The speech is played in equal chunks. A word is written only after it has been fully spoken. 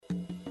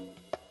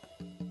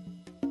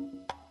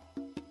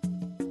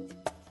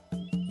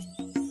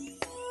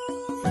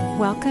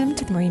Welcome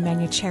to the Marie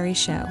Manucherry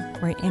Show,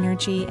 where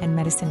energy and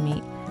medicine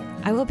meet.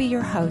 I will be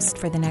your host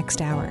for the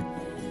next hour.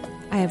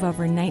 I have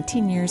over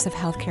 19 years of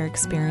healthcare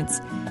experience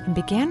and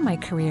began my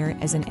career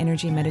as an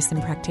energy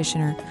medicine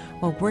practitioner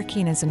while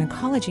working as an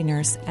oncology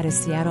nurse at a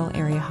Seattle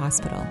area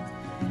hospital.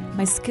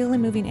 My skill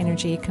in moving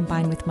energy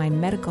combined with my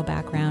medical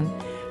background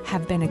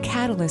have been a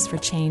catalyst for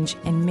change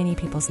in many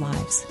people's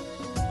lives.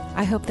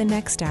 I hope the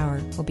next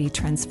hour will be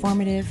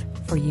transformative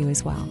for you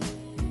as well.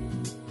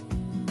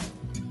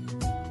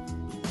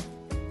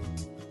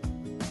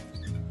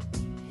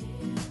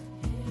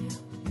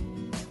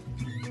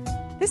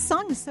 This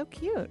song is so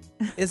cute.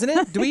 Isn't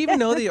it? Do we even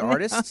know the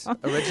artist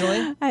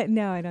originally?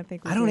 No, I don't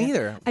think we do. I don't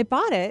either. I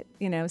bought it,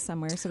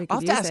 somewhere so we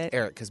could use it. I'll have to ask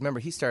Eric, because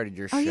remember, he started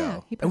your show. Yeah,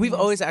 and we've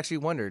always actually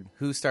wondered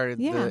who started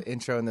the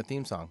intro and the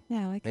theme song.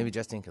 Yeah, I like Maybe it.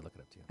 Justine could look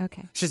it up too.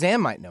 Okay.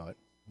 Shazam might know it.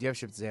 Do you have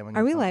Shazam on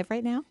your Are we phone? live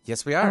right now?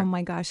 Yes, we are. Oh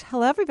my gosh.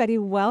 Hello, everybody.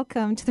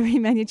 Welcome to the Marie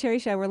Manucherry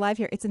Show. We're live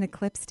here. It's an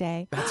eclipse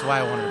day. That's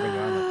why I wanted to bring you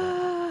on like that.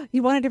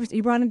 You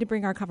wanted to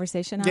bring our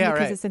conversation on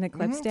because it's an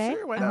eclipse day?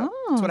 Sure, why not?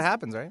 Oh. That's what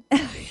happens, right?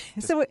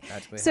 So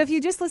if you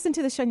just listen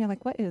to the show and you're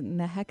like, what in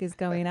the heck is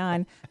going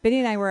on? Benny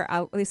and I were,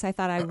 at least I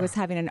thought I was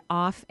having an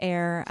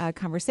off-air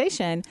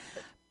conversation.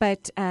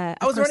 But I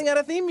was running out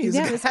of theme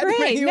music. Yeah, it was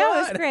great. It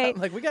was great.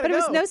 I'm like, we gotta But go.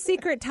 it was no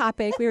secret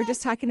topic. We were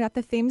just talking about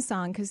the theme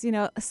song because,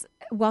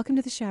 welcome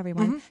to the show,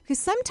 everyone. Because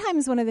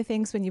sometimes one of the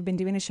things when you've been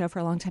doing a show for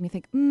a long time, you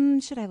think,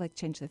 should I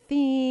change the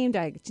theme? Do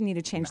I need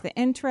to change the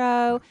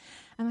intro?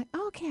 I'm like,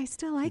 okay, I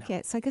still like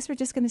it. So I guess we're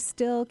just going to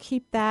still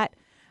keep that.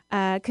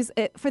 Because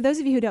for those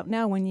of you who don't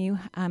know, when you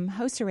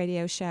host a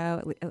radio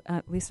show,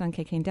 at least on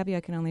KKNW,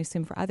 I can only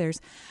assume for others,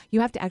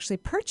 you have to actually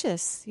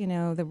purchase,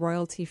 the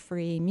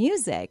royalty-free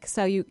music.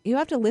 So you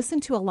have to listen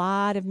to a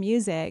lot of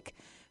music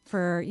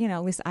for,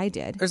 at least I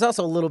did. There's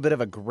also a little bit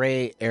of a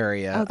gray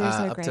area. Oh, there's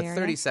a up gray to area?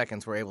 30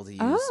 seconds we're able to use.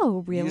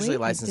 Oh, really? Usually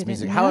licensed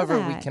music. know However,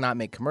 that. we cannot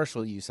make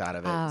commercial use out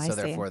of it. Oh, so I see.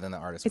 therefore, then the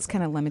artist. It's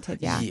kind of limited,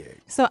 yeah. Yeah.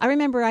 So I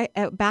remember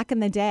back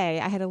in the day,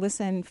 I had to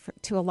listen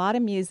to a lot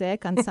of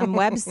music on some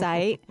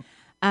website.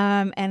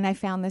 And I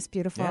found this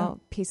beautiful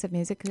piece of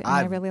music, and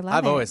I really love it.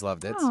 I've always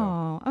loved it.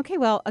 Oh, okay.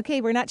 Well,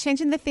 we're not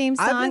changing the theme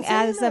song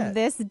as of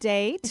this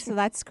date, so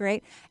that's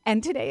great.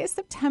 And today is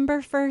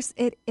September 1st.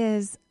 It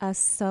is a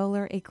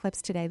solar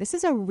eclipse today. This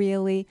is a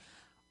really,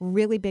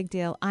 really big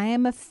deal. I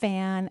am a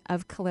fan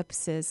of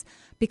eclipses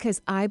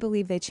because I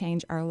believe they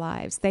change our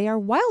lives. They are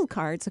wild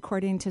cards,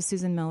 according to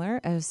Susan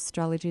Miller of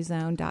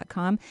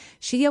astrologyzone.com.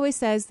 She always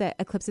says that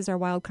eclipses are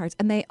wild cards,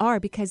 and they are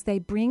because they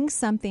bring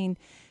something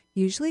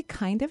usually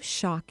kind of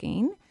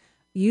shocking,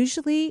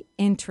 usually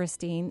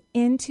interesting,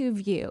 into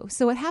view.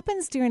 So what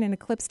happens during an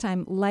eclipse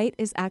time, light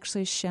is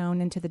actually shown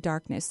into the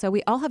darkness. So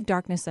we all have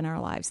darkness in our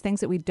lives, things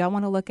that we don't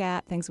want to look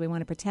at, things we want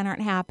to pretend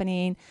aren't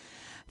happening,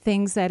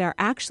 things that are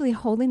actually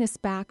holding us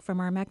back from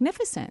our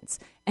magnificence.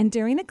 And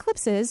during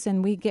eclipses,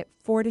 and we get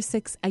 4 to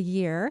 6 a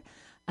year,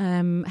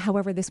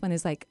 however, this one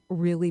is like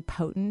really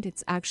potent.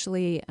 It's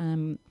actually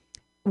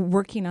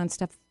working on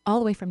stuff all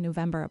the way from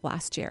November of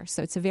last year.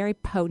 So it's a very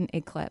potent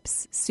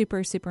eclipse,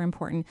 super, super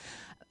important,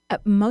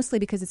 mostly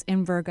because it's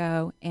in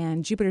Virgo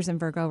and Jupiter's in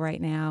Virgo right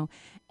now,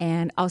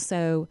 and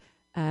also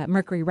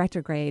Mercury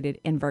retrograded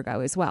in Virgo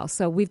as well.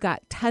 So we've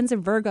got tons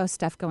of Virgo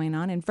stuff going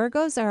on, and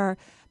Virgos are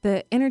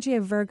the energy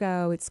of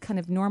Virgo. It's kind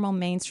of normal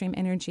mainstream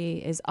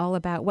energy is all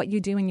about what you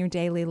do in your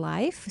daily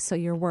life. So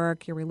your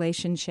work, your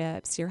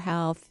relationships, your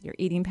health, your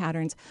eating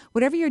patterns,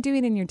 whatever you're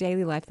doing in your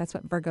daily life, that's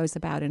what Virgo is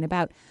about, and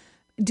about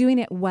doing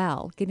it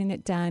well, getting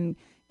it done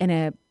in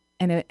an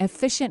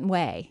efficient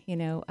way.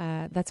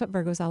 That's what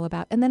Virgo is all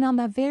about. And then on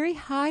the very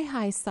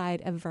high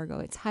side of Virgo,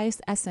 its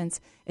highest essence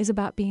is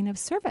about being of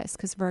service,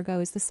 because Virgo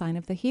is the sign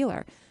of the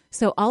healer.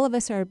 So all of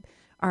us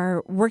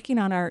are working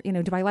on our,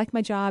 do I like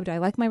my job? Do I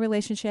like my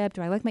relationship?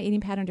 Do I like my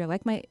eating pattern? Do I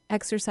like my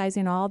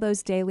exercising? All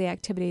those daily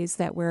activities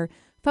that we're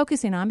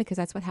focusing on, because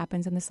that's what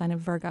happens in the sign of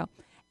Virgo.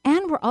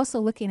 And we're also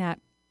looking at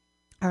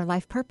our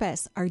life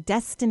purpose, our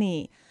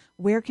destiny.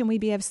 Where can we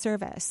be of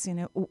service?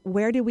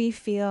 Where do we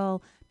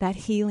feel that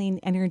healing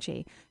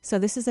energy? So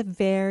this is a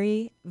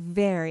very,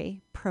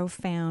 very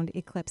profound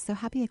eclipse. So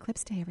happy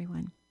Eclipse Day,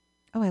 everyone.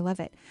 Oh, I love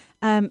it.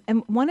 And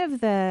one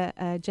of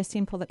the,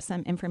 Justine pulled up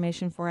some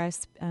information for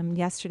us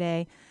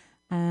yesterday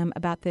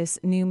about this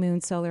new moon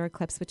solar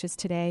eclipse, which is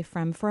today,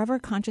 from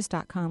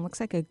foreverconscious.com. Looks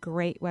like a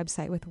great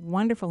website with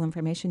wonderful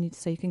information,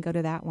 so you can go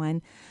to that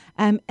one.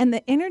 And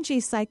the energy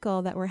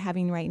cycle that we're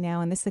having right now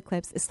in this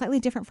eclipse is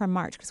slightly different from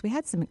March, because we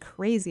had some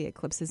crazy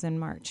eclipses in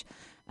March,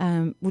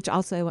 which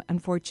also,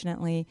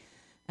 unfortunately,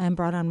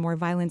 brought on more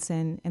violence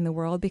in the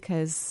world,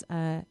 because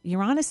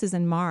Uranus is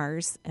in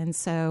Mars,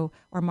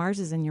 or Mars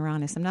is in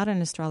Uranus. I'm not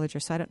an astrologer,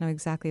 so I don't know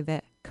exactly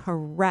the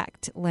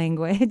correct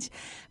language,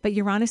 but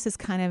Uranus is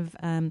kind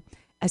of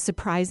a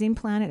surprising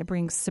planet. It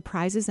brings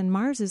surprises, and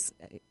Mars is,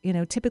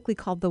 typically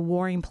called the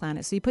warring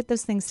planet. So you put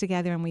those things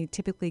together, and we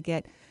typically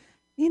get,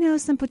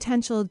 some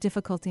potential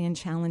difficulty and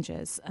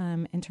challenges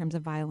in terms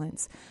of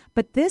violence.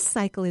 But this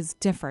cycle is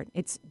different.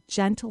 It's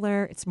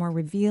gentler. It's more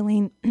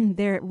revealing.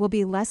 There will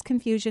be less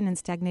confusion and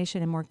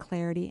stagnation, and more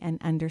clarity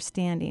and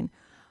understanding.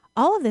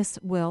 All of this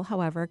will,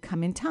 however,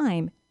 come in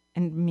time,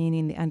 and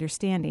meaning the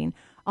understanding.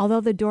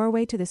 Although the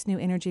doorway to this new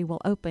energy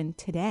will open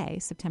today,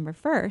 September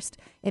 1st,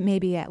 it may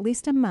be at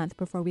least a month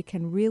before we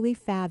can really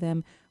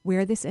fathom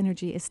where this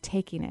energy is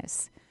taking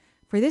us.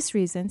 For this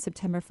reason,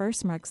 September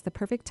 1st marks the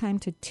perfect time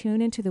to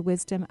tune into the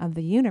wisdom of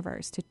the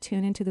universe, to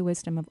tune into the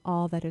wisdom of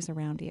all that is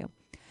around you.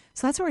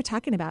 So that's what we're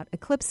talking about,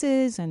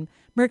 eclipses and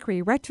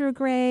Mercury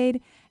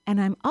retrograde. And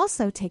I'm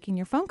also taking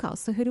your phone calls.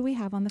 So who do we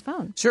have on the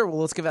phone? Sure. Well,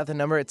 let's give out the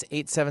number. It's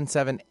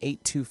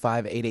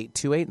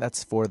 877-825-8828.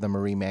 That's for the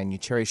Marie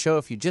Manucherry Show.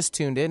 If you just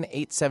tuned in,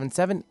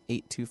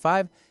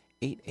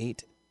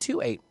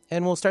 877-825-8828.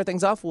 And we'll start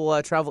things off.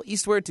 We'll travel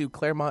eastward to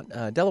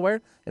Claremont,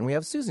 Delaware. And we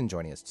have Susan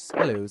joining us.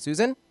 Hello,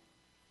 Susan.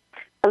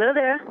 Hello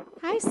there.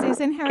 Hi,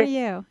 Susan. How are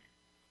you?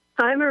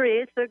 Hi,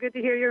 Marie. It's so good to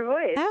hear your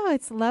voice. Oh,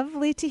 it's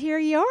lovely to hear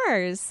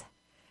yours.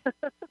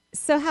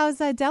 So how's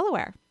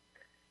Delaware?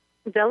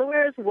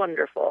 Delaware is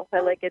wonderful.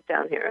 I like it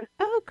down here.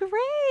 Oh,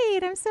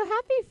 great. I'm so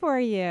happy for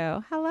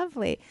you. How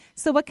lovely.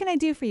 So what can I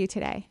do for you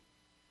today?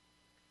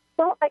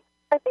 Well, I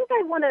think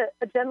I want a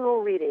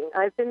general reading.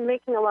 I've been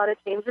making a lot of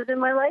changes in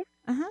my life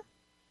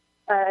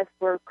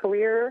for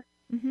career,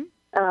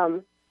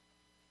 some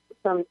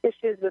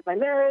issues with my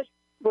marriage,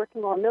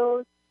 working on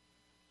those.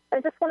 I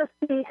just want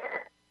to see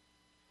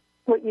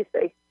what you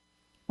say.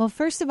 Well,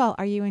 first of all,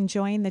 are you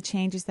enjoying the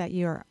changes that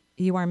you are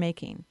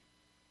making?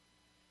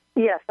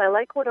 Yes, I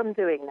like what I'm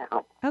doing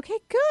now. Okay,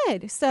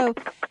 good. So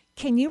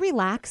can you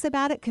relax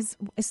about it? Because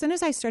as soon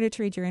as I started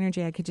to read your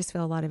energy, I could just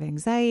feel a lot of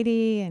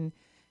anxiety and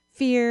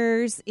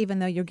fears, even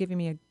though you're giving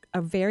me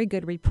a very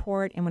good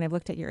report. And when I've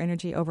looked at your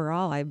energy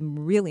overall, I'm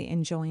really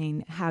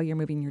enjoying how you're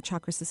moving your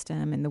chakra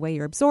system and the way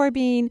you're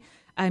absorbing.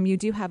 You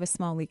do have a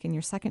small leak in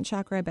your second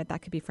chakra, but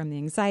that could be from the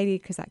anxiety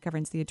because that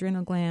governs the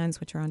adrenal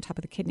glands, which are on top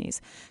of the kidneys.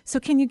 So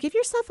can you give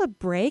yourself a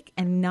break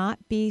and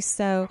not be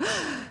so,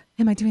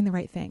 am I doing the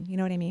right thing? You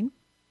know what I mean?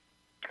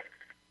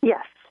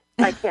 Yes,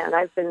 I can.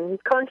 I've been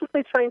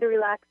consciously trying to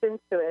relax into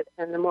it,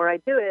 and the more I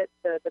do it,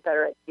 the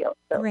better I feel.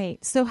 So.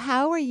 Great. So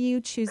how are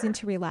you choosing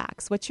to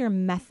relax? What's your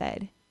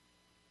method?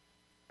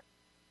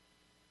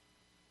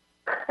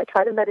 I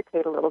try to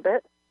meditate a little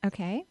bit.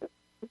 Okay.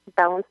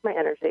 Balance my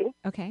energy.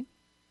 Okay.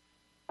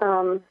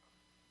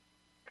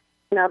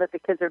 Now that the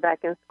kids are back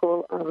in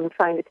school, I'm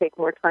trying to take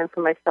more time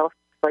for myself,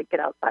 like get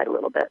outside a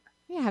little bit.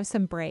 Yeah, have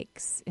some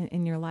breaks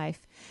in your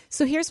life.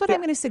 So here's what I'm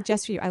going to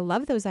suggest for you. I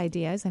love those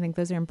ideas. I think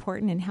those are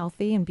important and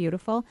healthy and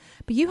beautiful.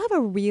 But you have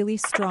a really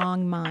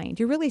strong mind.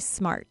 You're really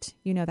smart.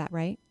 You know that,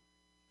 right?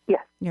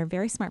 Yes. You're a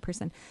very smart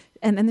person.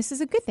 And this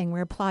is a good thing.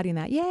 We're applauding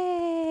that.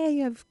 Yay,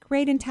 you have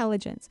great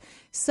intelligence.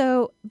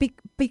 So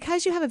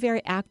because you have a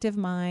very active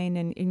mind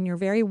and you're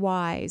very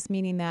wise,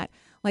 meaning that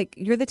like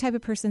you're the type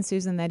of person,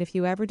 Susan, that if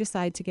you ever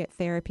decide to get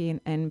therapy,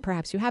 and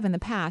perhaps you have in the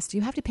past,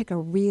 you have to pick a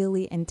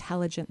really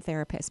intelligent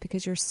therapist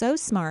because you're so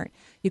smart,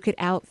 you could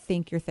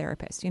outthink your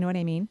therapist. You know what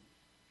I mean?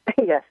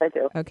 Yes, I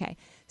do. Okay.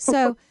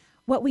 So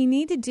what we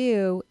need to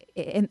do,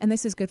 and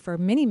this is good for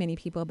many, many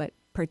people, but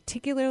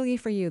particularly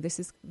for you, this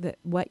is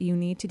what you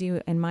need to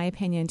do, in my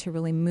opinion, to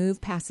really move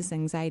past this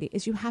anxiety,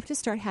 is you have to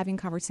start having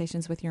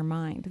conversations with your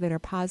mind that are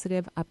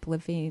positive,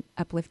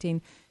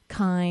 uplifting,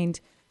 kind,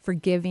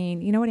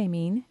 forgiving. You know what I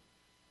mean?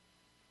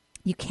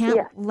 You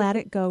can't let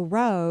it go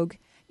rogue,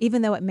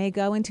 even though it may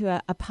go into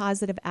a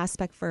positive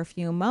aspect for a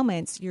few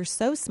moments. You're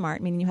so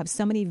smart, meaning you have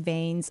so many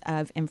veins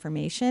of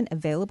information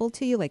available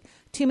to you, like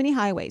too many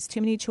highways,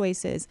 too many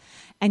choices,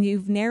 and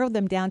you've narrowed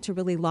them down to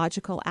really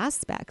logical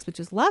aspects, which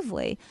is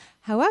lovely.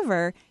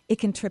 However, it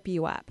can trip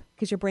you up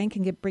because your brain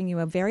can bring you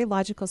a very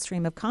logical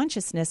stream of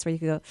consciousness where you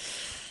can go,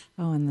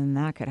 oh, and then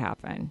that could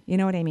happen. You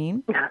know what I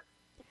mean?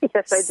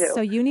 Yes, I do.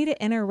 So you need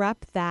to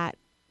interrupt that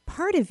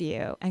part of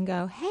you and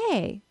go,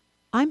 hey,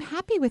 I'm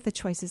happy with the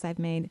choices I've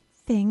made.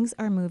 Things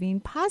are moving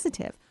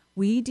positive.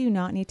 We do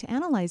not need to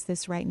analyze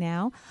this right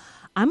now.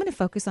 I'm going to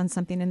focus on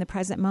something in the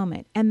present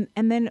moment. And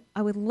then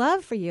I would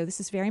love for you, this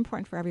is very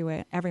important for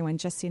everyone.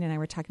 Justine and I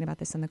were talking about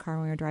this in the car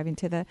when we were driving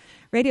to the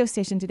radio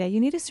station today. You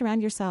need to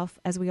surround yourself,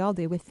 as we all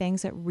do, with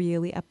things that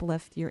really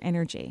uplift your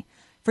energy.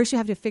 First, you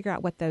have to figure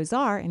out what those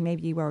are, and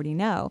maybe you already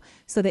know,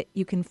 so that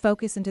you can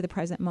focus into the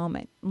present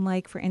moment.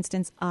 Like, for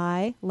instance,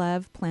 I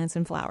love plants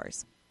and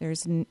flowers.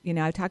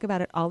 I talk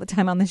about it all the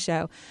time on the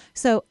show.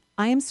 So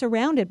I am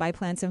surrounded by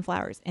plants and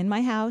flowers in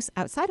my house,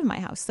 outside of my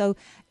house. So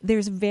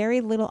there's very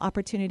little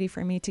opportunity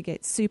for me to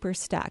get super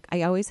stuck.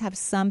 I always have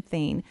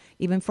something,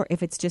 even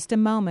if it's just a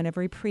moment of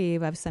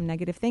reprieve of some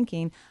negative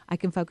thinking, I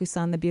can focus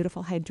on the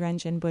beautiful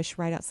hydrangea bush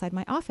right outside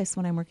my office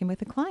when I'm working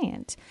with a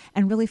client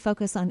and really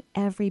focus on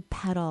every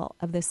petal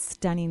of this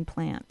stunning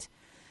plant.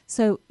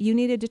 So you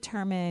need to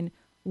determine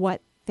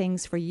what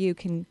things for you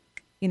can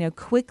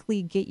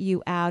quickly get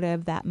you out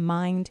of that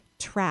mind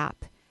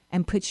trap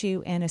and put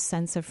you in a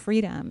sense of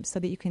freedom so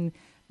that you can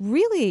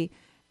really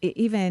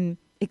even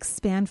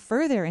expand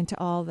further into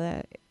all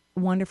the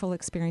wonderful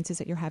experiences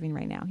that you're having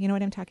right now. You know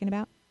what I'm talking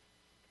about?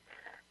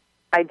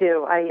 I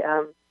do.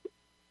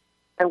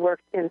 I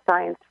worked in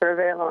science for a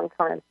very long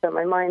time, so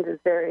my mind is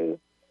very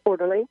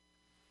orderly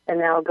and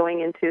now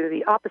going into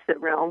the opposite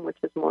realm, which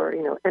is more,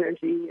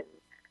 energy.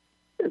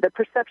 And the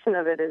perception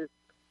of it is,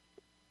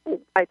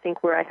 I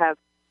think, where I have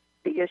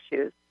the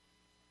issues.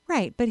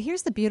 Right, but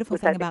here's the beautiful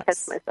thing about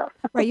catch myself.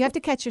 Right, you have to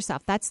catch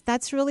yourself.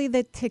 That's really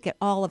the ticket,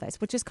 all of us,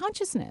 which is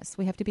consciousness.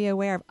 We have to be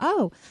aware of,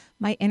 oh,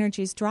 my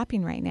energy is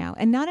dropping right now,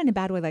 and not in a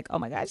bad way, like, oh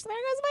my gosh, there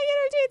goes my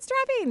energy, it's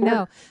dropping.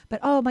 No, but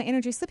oh, my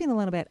energy is slipping a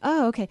little bit.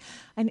 Oh, okay,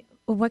 and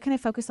what can I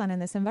focus on in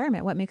this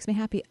environment? What makes me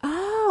happy?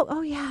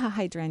 Oh yeah,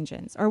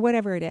 hydrangeas or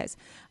whatever it is.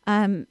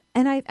 And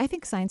I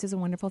think science is a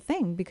wonderful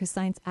thing because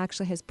science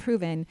actually has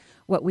proven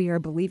what we are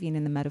believing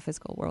in the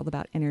metaphysical world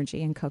about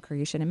energy and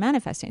co-creation and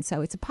manifesting.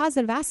 So it's a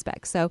positive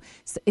aspect. So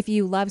if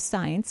you love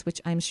science,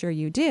 which I'm sure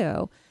you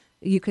do,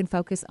 you can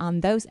focus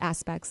on those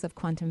aspects of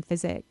quantum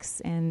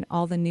physics and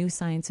all the new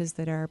sciences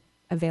that are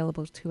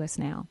available to us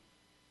now.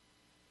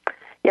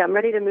 Yeah, I'm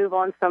ready to move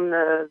on from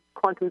the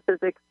quantum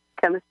physics,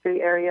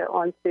 chemistry area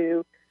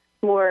onto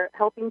more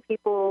helping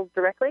people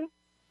directly.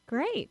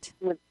 Great.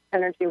 With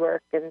energy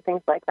work and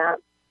things like that.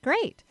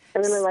 Great. I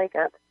really like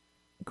it.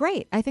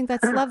 Great. I think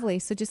that's lovely.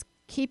 So just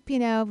keep,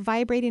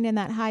 vibrating in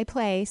that high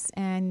place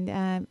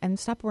and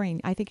stop worrying.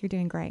 I think you're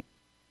doing great.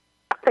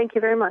 Thank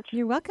you very much.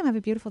 You're welcome. Have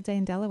a beautiful day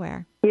in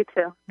Delaware. You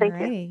too. Thank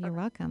you. You're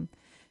welcome.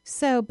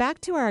 So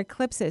back to our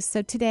eclipses.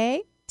 So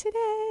today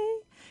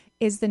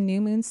is the new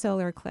moon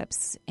solar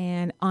eclipse.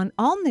 And on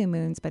all new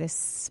moons, but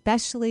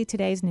especially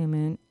today's new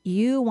moon,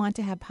 you want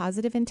to have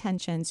positive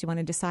intentions. You want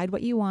to decide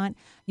what you want.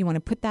 You want to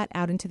put that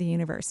out into the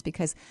universe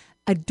because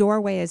a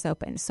doorway is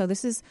open. So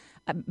this is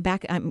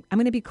back. I'm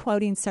going to be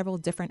quoting several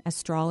different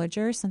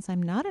astrologers since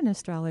I'm not an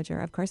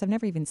astrologer. Of course, I've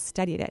never even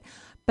studied it,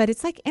 but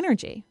it's like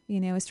energy.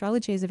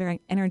 Astrology is a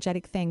very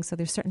energetic thing. So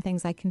there's certain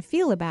things I can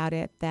feel about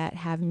it that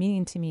have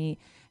meaning to me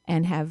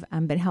and have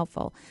been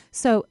helpful.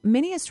 So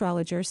many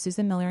astrologers,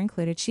 Susan Miller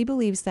included, she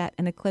believes that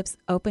an eclipse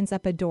opens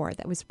up a door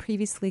that was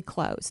previously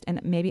closed.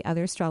 And maybe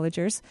other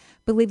astrologers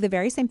believe the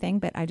very same thing,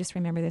 but I just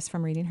remember this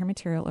from reading her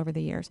material over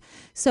the years.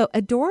 So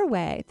a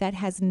doorway that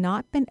has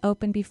not been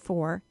opened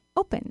before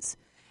opens.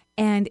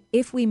 And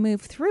if we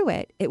move through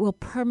it, it will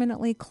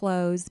permanently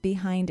close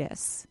behind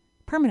us.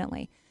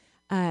 Permanently.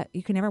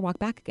 You can never walk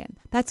back again.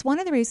 That's one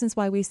of the reasons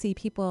why we see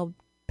people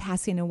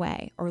passing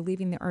away or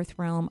leaving the earth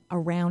realm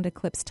around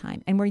eclipse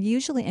time. And we're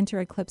usually enter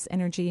eclipse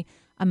energy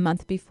a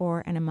month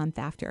before and a month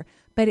after.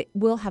 But it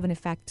will have an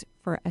effect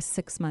for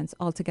 6 months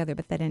altogether.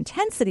 But that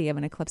intensity of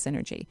an eclipse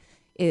energy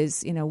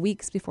is,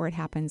 weeks before it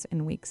happens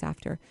and weeks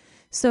after.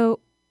 So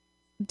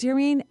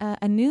during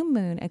a new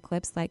moon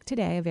eclipse like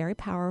today, a very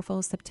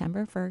powerful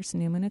September 1st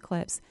new moon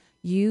eclipse,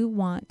 you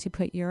want to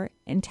put your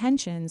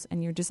intentions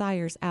and your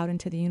desires out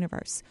into the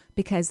universe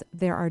because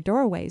there are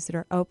doorways that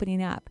are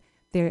opening up.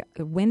 There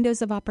are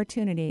windows of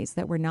opportunities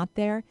that were not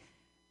there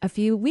a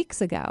few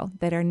weeks ago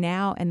that are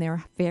now in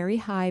their very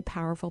high,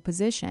 powerful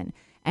position.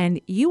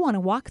 And you want to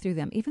walk through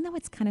them, even though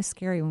it's kind of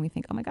scary when we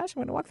think, oh my gosh, I'm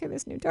going to walk through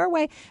this new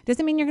doorway. It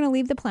doesn't mean you're going to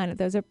leave the planet.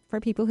 Those are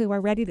for people who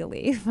are ready to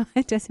leave.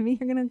 It doesn't mean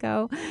you're going to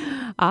go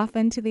off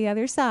into the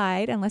other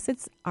side unless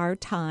it's our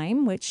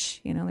time,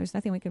 which, there's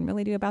nothing we can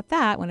really do about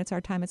that. When it's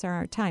our time, it's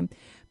our time.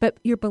 But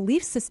your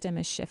belief system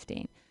is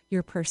shifting.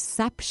 Your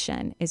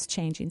perception is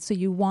changing. So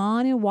you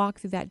want to walk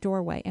through that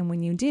doorway. And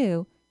when you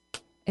do,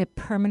 it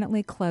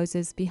permanently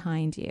closes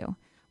behind you,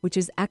 which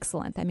is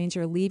excellent. That means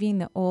you're leaving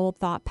the old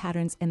thought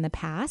patterns in the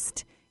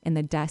past, in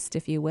the dust,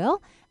 if you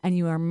will, and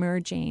you are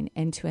merging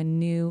into a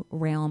new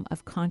realm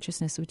of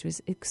consciousness, which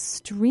was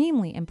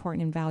extremely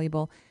important and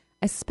valuable,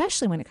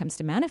 especially when it comes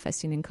to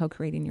manifesting and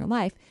co-creating your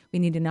life. We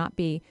need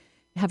to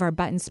have our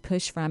buttons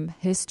pushed from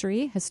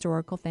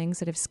historical things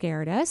that have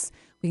scared us.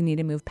 We need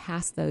to move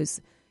past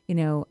those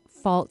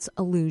false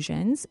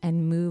illusions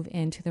and move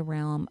into the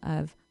realm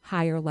of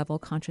higher level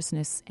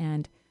consciousness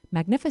and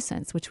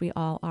magnificence, which we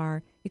all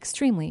are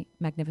extremely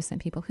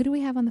magnificent people. Who do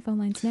we have on the phone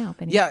lines now,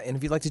 Benny? Yeah, and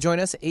if you'd like to join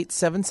us,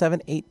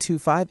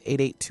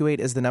 877-825-8828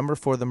 is the number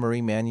for the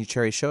Marie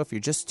Manucherry Show. If you're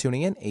just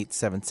tuning in,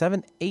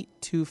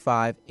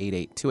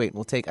 877-825-8828.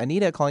 We'll take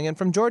Anita calling in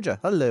from Georgia.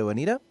 Hello,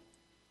 Anita.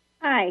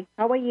 Hi,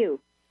 how are you?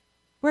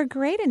 We're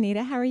great,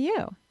 Anita. How are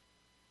you?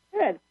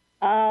 Good.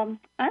 I'm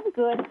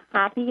good.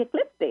 Happy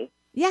Eclipse Day.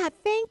 Yeah,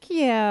 thank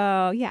you.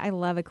 Yeah, I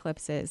love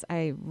eclipses.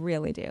 I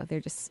really do.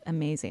 They're just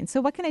amazing. So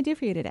what can I do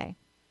for you today?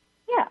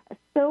 Yeah,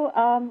 so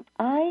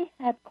I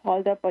had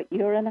called up a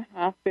year and a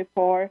half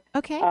before.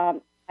 Okay.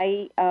 At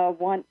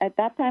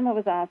that time I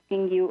was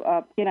asking you,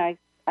 I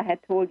had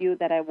told you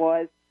that I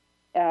was,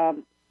 a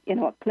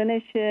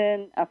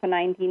clinician for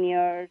 19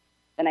 years.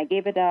 Then I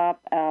gave it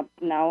up.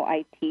 Now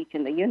I teach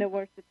in the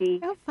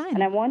university. Oh, fun.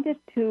 And I wanted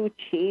to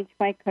change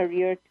my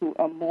career to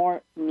a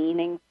more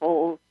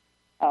meaningful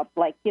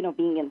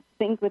being in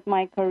sync with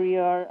my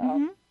career,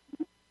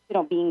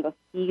 being a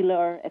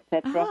healer,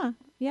 etc.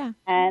 Yeah.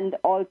 And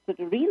also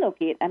to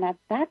relocate. And at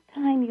that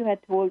time, you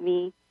had told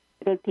me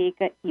it'll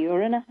take a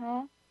year and a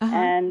half.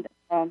 And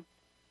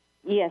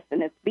yes,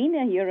 and it's been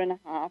a year and a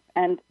half.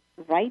 And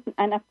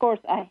of course,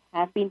 I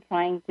have been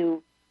trying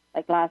to.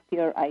 Like last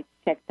year, I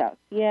checked out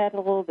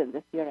Seattle. Then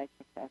this year, I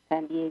checked out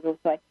San Diego.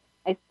 So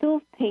I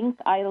still think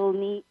I'll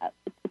need.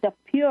 It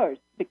appears fears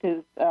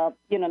because,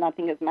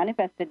 nothing is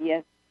manifested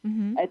yet.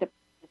 Mm-hmm. It appears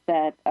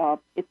that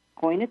it's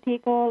going to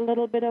take a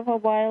little bit of a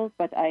while,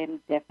 but I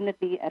am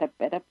definitely at a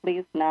better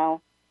place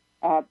now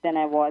than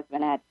I was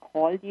when I had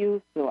called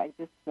you. So I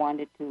just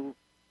wanted to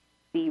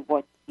see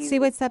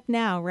what's up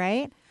now,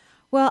 right?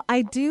 Well,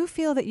 I do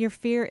feel that your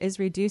fear is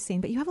reducing,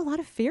 but you have a lot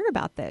of fear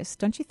about this,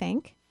 don't you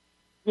think?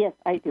 Yes,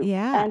 I do.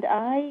 Yeah. And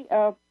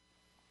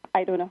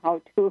I don't know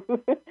how to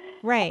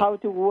how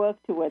to work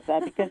towards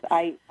that because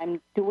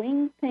I'm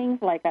doing things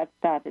like I've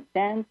started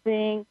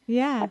dancing.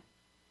 Yeah.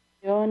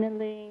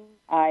 Journaling.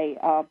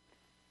 I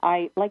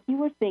like you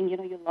were saying,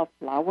 you love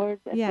flowers,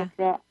 etc.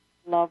 Yeah.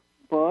 Love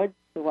birds,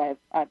 so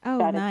I've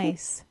started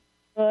nice.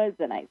 birds,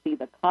 and I see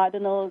the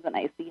cardinals, and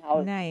I see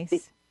how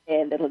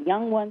they're little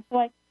young ones. So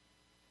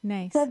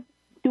I start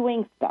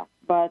doing stuff,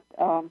 but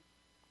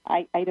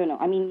I don't know.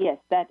 I mean, yes,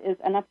 that is,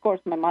 and of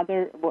course, my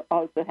mother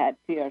also had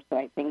fear, so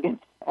I think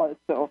it's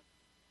also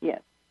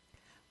yes.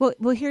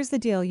 Well, here's the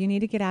deal. You need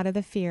to get out of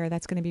the fear.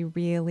 That's going to be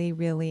really,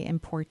 really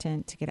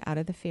important to get out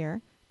of the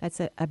fear. That's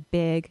a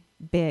big,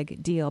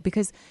 big deal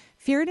because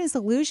fear is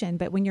illusion.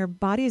 But when your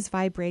body is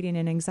vibrating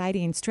in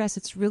anxiety and stress,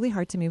 it's really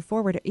hard to move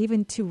forward, or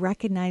even to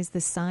recognize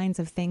the signs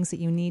of things that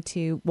you need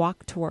to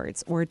walk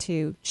towards or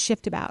to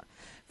shift about.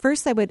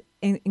 First, I would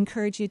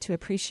encourage you to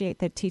appreciate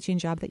the teaching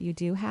job that you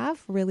do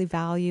have, really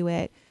value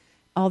it,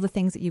 all the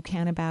things that you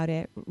can about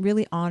it,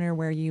 really honor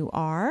where you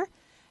are.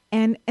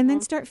 And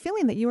then start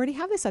feeling that you already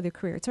have this other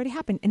career. It's already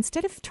happened.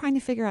 Instead of trying to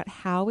figure out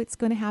how it's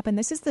going to happen,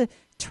 this is the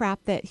trap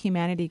that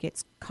humanity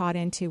gets caught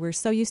into. We're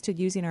so used to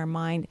using our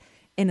mind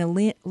in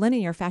a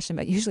linear fashion,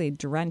 but usually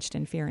drenched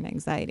in fear and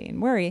anxiety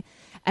and worry.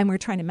 And we're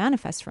trying to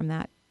manifest from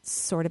that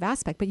sort of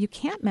aspect. But you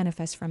can't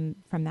manifest from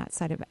that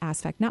side of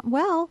aspect. Not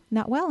well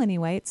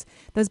anyway. It's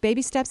those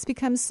baby steps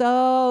become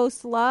so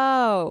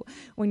slow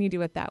when you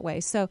do it that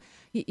way. So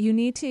you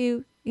need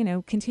to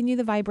continue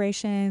the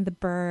vibration, the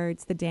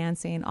birds, the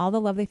dancing, all the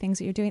lovely things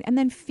that you're doing, and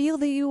then feel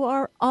that you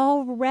are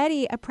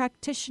already a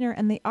practitioner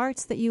in the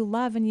arts that you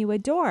love and you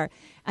adore,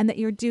 and that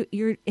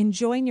you're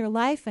enjoying your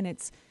life, and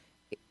it's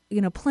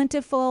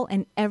plentiful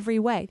in every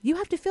way. You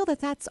have to feel that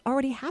that's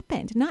already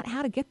happened, not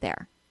how to get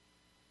there.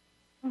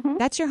 Mm-hmm.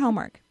 That's your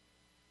homework.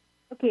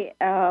 Okay,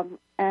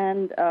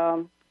 and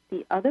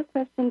the other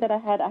question that I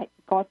had, I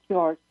got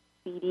your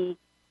CD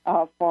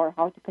for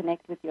how to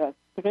connect with your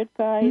spirit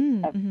guides.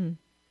 Mm-hmm.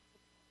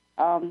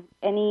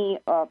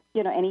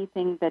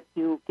 Anything that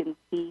you can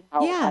see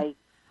how I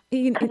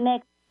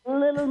connect a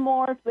little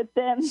more with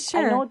them.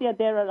 Sure. I know they're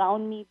there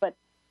around me, but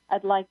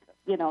I'd like,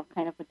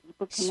 kind of a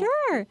deeper connection.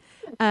 Sure.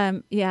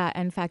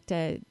 In fact,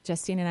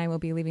 Justine and I will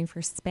be leaving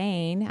for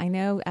Spain. I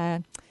know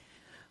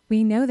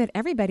we know that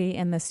everybody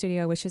in the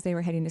studio wishes they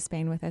were heading to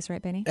Spain with us,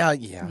 right, Benny? Yeah.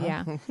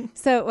 Yeah.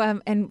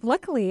 So, and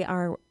luckily,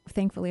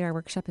 thankfully, our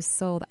workshop is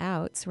sold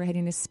out. So we're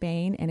heading to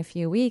Spain in a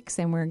few weeks,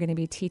 and we're going to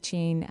be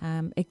teaching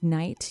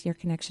Ignite Your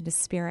Connection to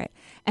Spirit.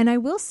 And I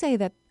will say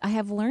that I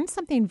have learned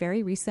something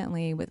very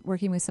recently with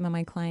working with some of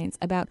my clients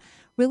about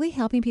really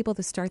helping people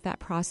to start that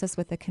process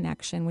with the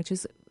connection, which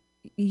is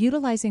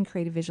utilizing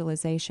creative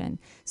visualization.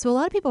 So a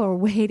lot of people are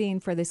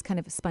waiting for this kind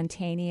of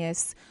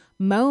spontaneous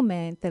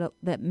moment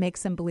that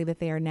makes them believe that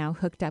they are now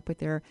hooked up with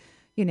their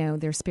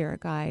spirit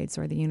guides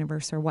or the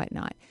universe or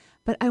whatnot.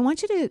 But I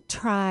want you to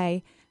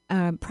try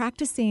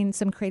practicing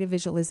some creative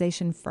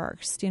visualization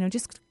first.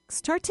 Just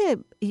start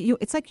to,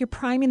 it's like you're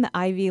priming the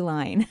IV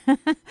line.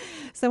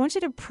 So I want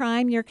you to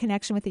prime your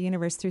connection with the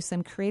universe through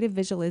some creative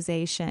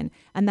visualization,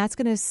 and that's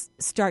going to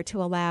start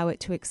to allow it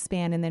to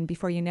expand. And then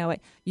before you know it,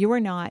 you are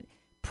not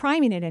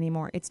priming it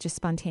anymore. It's just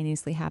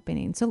spontaneously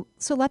happening. So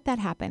let that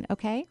happen,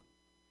 okay?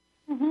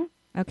 Mm-hmm.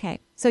 Okay.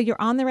 So you're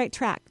on the right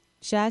track.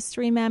 Just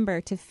remember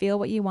to feel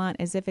what you want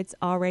as if it's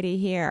already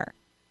here.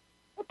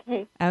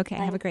 Okay. Okay.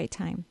 Have a great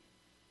time.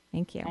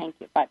 Thank you. Thank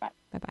you. Bye-bye.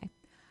 Bye-bye.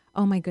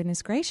 Oh, my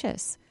goodness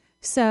gracious.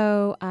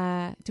 So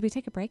do we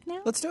take a break now?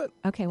 Let's do it.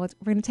 Okay. Well,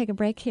 we're going to take a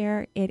break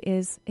here. It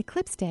is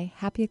Eclipse Day.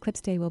 Happy Eclipse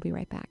Day. We'll be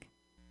right back.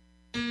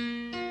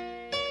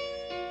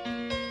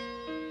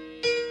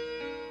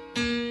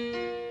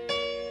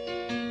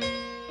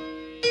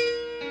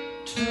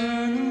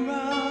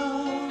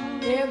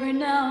 Every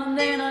now and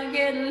then I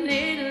get a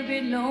little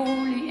bit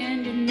lonely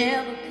and you're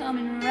never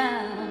coming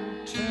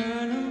around.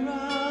 Turn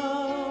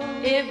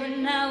around. Every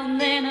now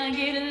and then I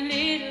get a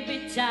little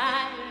bit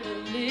tired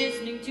of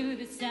listening to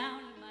the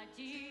sound of my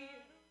tears.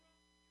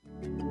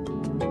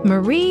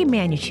 Marie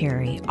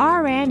Manucherry,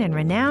 RN and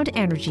renowned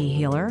energy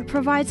healer,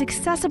 provides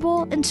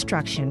accessible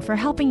instruction for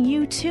helping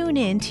you tune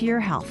in to your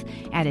health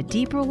at a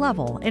deeper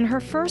level in her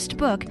first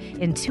book,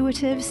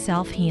 Intuitive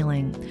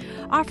Self-Healing.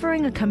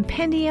 Offering a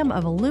compendium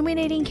of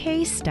illuminating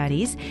case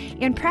studies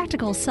and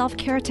practical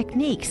self-care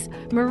techniques,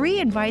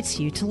 Marie invites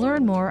you to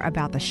learn more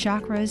about the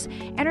chakras,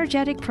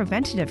 energetic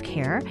preventative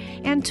care,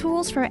 and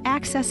tools for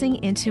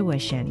accessing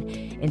intuition.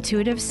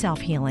 Intuitive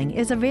Self-Healing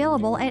is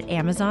available at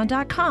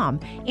Amazon.com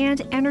and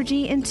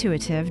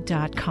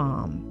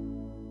EnergyIntuitive.com.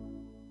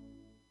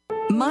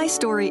 My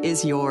story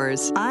is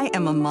yours. I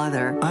am a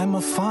mother. I'm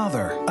a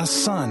father, a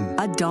son,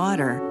 a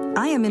daughter.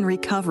 I am in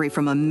recovery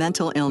from a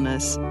mental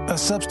illness, a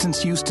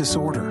substance use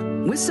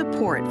disorder. With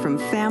support from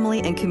family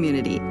and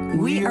community,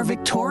 we are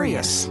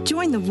victorious.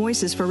 Join the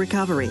Voices for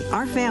Recovery.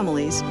 Our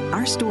families,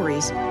 our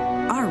stories,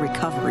 our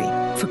recovery.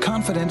 For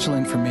confidential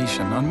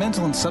information on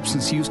mental and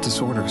substance use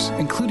disorders,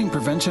 including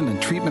prevention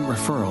and treatment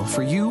referral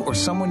for you or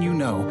someone you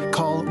know,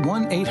 call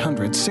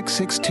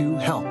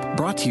 1-800-662-HELP.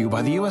 Brought to you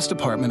by the U.S.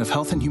 Department of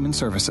Health and Human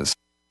Services.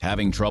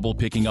 Having trouble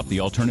picking up the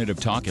Alternative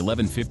Talk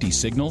 1150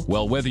 signal?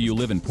 Well, whether you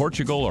live in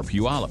Portugal or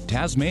Puyallup,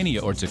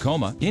 Tasmania or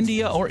Tacoma,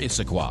 India or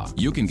Issaquah,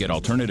 you can get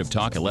Alternative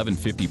Talk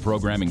 1150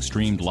 programming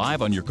streamed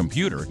live on your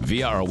computer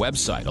via our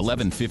website,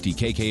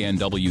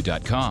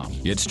 1150kknw.com.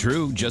 It's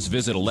true. Just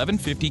visit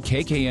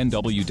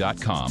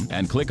 1150kknw.com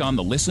and click on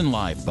the Listen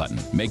Live button.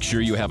 Make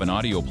sure you have an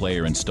audio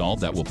player installed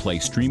that will play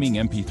streaming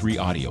MP3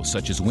 audio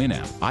such as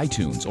Winamp,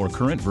 iTunes, or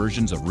current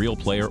versions of Real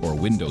Player or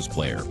Windows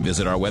Player.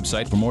 Visit our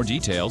website for more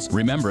details.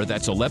 Remember,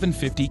 that's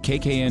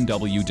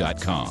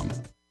 1150kknw.com.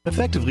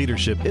 Effective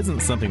leadership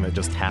isn't something that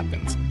just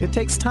happens. It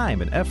takes time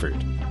and effort.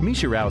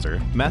 Misha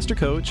Rouser, master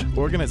coach,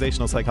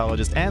 organizational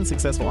psychologist, and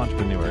successful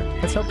entrepreneur,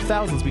 has helped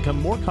thousands become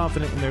more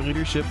confident in their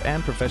leadership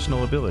and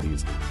professional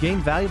abilities. Gain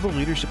valuable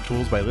leadership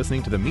tools by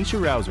listening to The Misha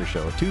Rouser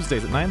Show,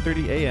 Tuesdays at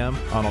 9:30 a.m.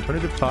 on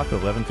Alternative Talk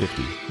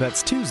 1150.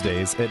 That's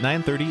Tuesdays at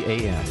 9:30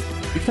 a.m.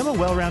 Become a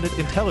well-rounded,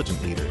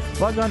 intelligent leader.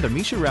 Log on to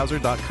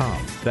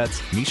MishaRouser.com.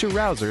 That's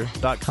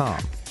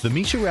MishaRouser.com. The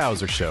Misha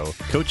Rouser Show,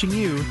 coaching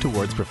you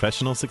towards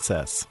professional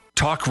success.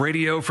 Talk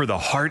radio for the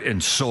heart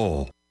and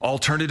soul.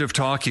 Alternative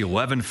Talk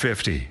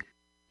 1150.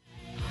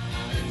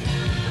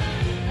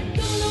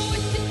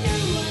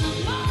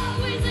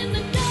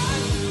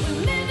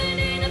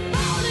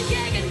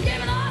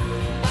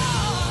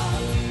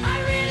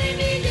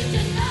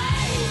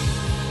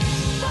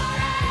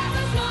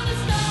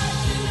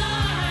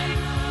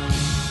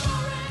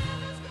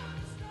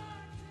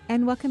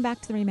 And welcome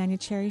back to the Emmanuel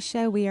Cherry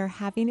Show. We are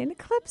having an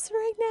eclipse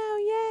right now.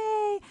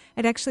 Yay!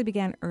 It actually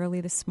began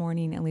early this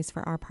morning, at least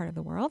for our part of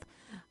the world.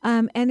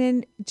 And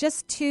in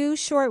just 2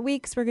 short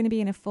weeks, we're going to be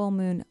in a full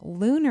moon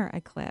lunar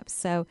eclipse.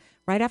 So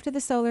right after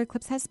the solar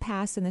eclipse has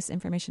passed, and this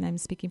information I'm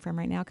speaking from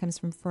right now comes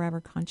from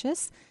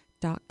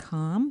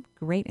foreverconscious.com.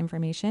 Great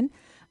information.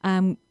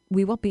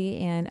 We will be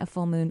in a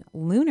full moon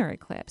lunar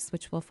eclipse,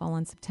 which will fall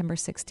on September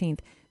 16th.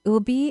 It will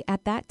be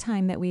at that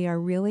time that we are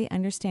really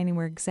understanding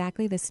where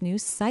exactly this new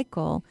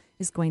cycle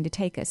is going to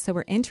take us. So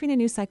we're entering a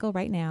new cycle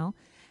right now.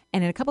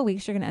 And in a couple of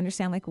weeks, you're going to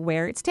understand like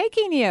where it's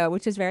taking you,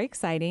 which is very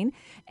exciting.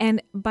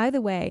 And by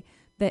the way,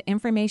 the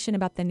information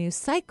about the new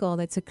cycle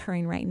that's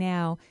occurring right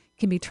now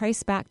can be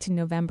traced back to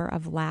November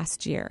of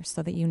last year,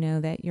 so that you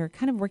know that you're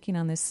kind of working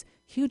on this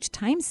huge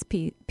time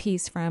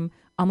piece from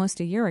almost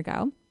a year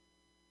ago.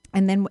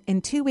 And then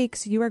in 2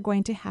 weeks, you are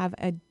going to have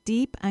a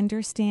deep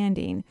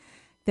understanding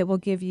that will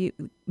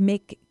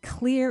make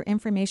clear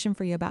information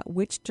for you about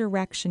which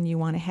direction you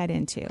want to head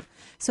into.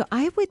 So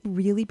I would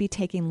really be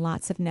taking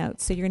lots of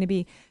notes. So you're going to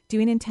be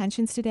doing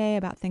intentions today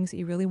about things that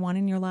you really want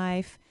in your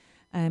life,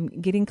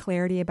 getting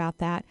clarity about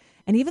that.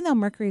 And even though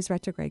Mercury is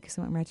retrograde, because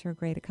it went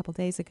retrograde a couple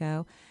days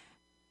ago,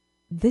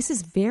 this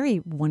is very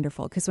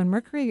wonderful because when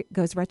Mercury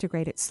goes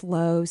retrograde, it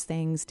slows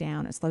things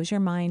down. It slows your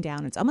mind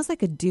down. It's almost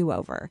like a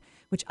do-over,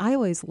 which I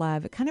always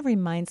love. It kind of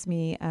reminds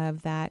me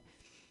of that.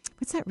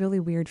 What's that really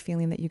weird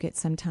feeling that you get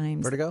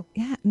sometimes? Vertigo?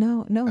 Yeah,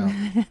 no,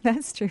 oh.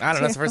 That's true. I don't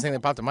know. That's the first thing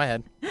that popped in my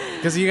head.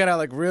 Because you got to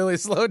like really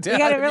slow down. You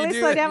got to really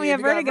slow down when you have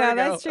vertigo.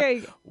 That's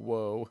true.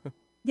 Whoa.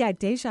 Yeah,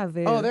 deja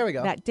vu. Oh, there we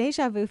go. That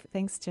deja vu,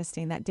 thanks,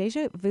 Justine. That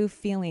deja vu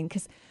feeling.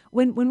 Because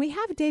when we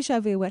have deja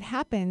vu, what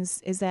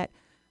happens is that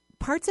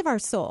parts of our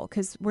soul,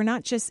 because we're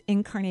not just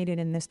incarnated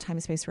in this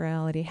time-space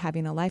reality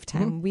having a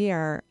lifetime. Mm-hmm. We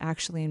are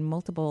actually in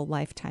multiple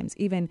lifetimes,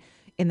 even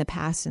in the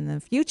past and the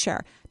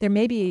future. There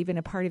may be even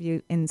a part of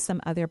you in some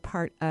other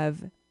part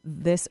of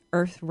this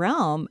earth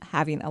realm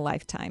having a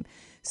lifetime.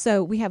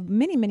 So we have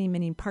many, many,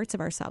 many parts of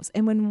ourselves.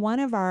 And when one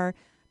of our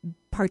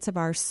parts of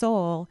our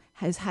soul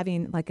is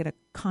having like a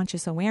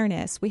conscious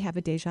awareness, we have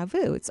a deja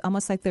vu. It's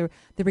almost like the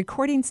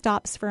recording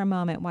stops for a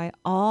moment while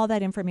all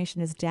that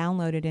information is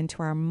downloaded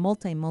into our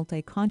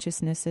multi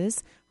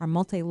consciousnesses, our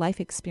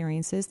multi-life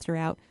experiences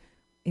throughout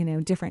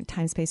different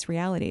time-space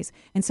realities.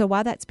 And so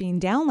while that's being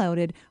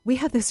downloaded, we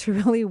have this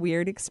really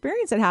weird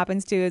experience that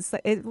happens to us.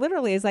 It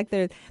literally is like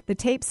the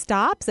tape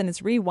stops and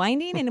it's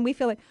rewinding and we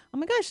feel like, oh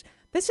my gosh,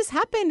 this just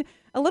happened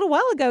a little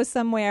while ago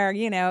somewhere.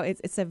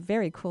 It's a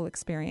very cool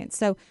experience.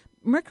 So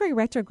Mercury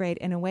retrograde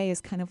in a way is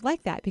kind of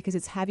like that because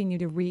it's having you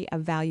to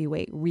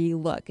reevaluate,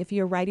 relook. If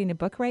you're writing a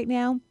book right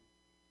now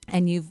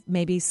and you've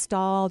maybe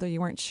stalled or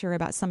you weren't sure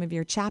about some of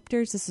your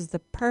chapters, this is the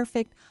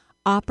perfect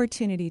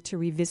opportunity to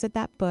revisit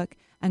that book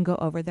and go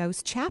over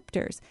those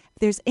chapters. If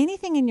there's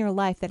anything in your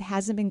life that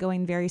hasn't been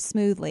going very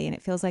smoothly and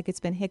it feels like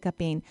it's been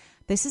hiccuping,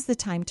 this is the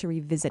time to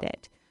revisit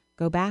it.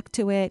 Go back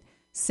to it,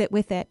 sit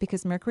with it,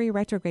 because Mercury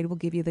retrograde will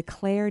give you the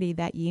clarity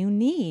that you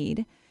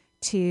need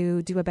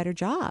to do a better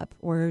job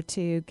or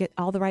to get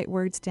all the right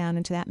words down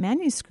into that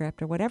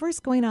manuscript or whatever's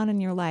going on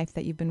in your life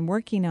that you've been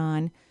working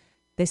on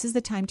this is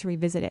the time to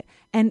revisit it.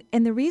 And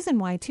the reason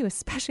why, too,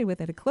 especially with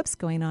an eclipse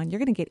going on, you're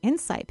going to get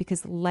insight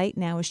because light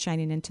now is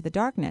shining into the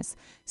darkness.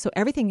 So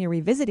everything you're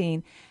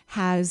revisiting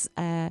has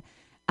a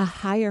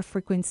higher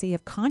frequency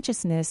of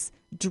consciousness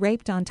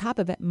draped on top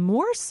of it,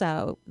 more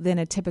so than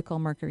a typical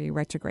Mercury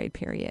retrograde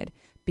period,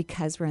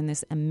 because we're in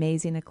this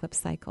amazing eclipse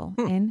cycle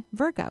in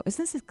Virgo.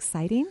 Isn't this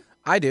exciting?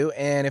 I do,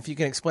 and if you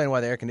can explain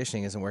why the air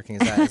conditioning isn't working,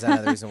 is that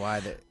another reason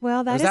why?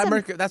 Well, that's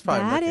probably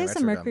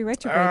a Mercury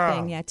retrograde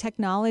thing. Yeah,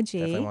 technology.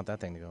 Definitely want that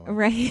thing to go on.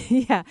 Right?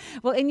 Yeah.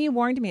 Well, and you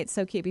warned me. It's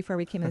so cute. Before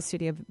we came in the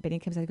studio, Benny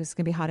comes out. It's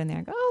going to be hot in there.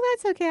 I go, oh,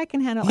 that's okay. I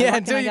can handle it. Yeah,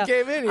 until you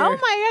came in here. Oh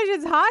my gosh,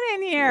 it's hot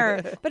in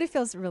here. But it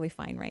feels really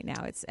fine right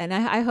now. And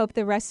I hope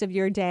the rest of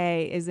your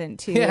day isn't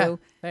too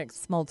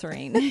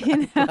smoldering. You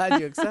know?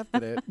 Glad you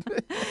accepted it.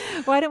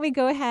 Why don't we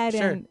go ahead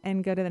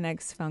and go to the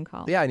next phone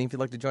call? Yeah, and if you'd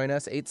like to join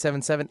us,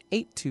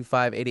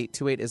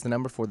 877-825-8828 is the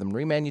number for the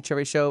Marie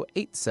Manucherry Show,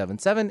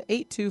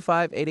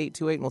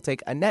 877-825-8828. And we'll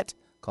take Annette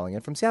calling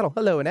in from Seattle.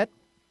 Hello, Annette.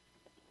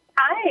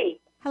 Hi.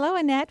 Hello,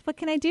 Annette. What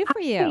can I do for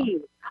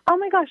you? Oh,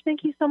 my gosh.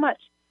 Thank you so much.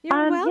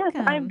 You're welcome.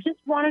 Yes, I just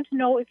wanted to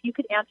know if you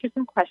could answer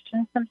some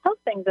questions, some health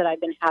things that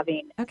I've been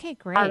having. Okay,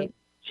 great.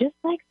 Just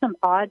like some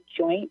odd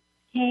joint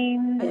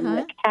pain in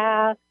the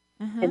calf,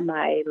 in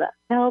my left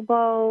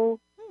elbow,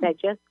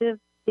 digestive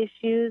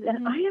issues,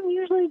 and I am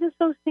usually just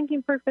so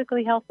stinking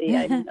perfectly healthy.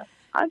 I'm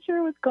not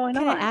sure what's going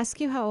on. Can I ask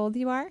you how old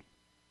you are?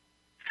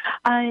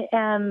 I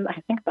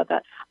think about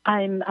that.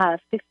 I'm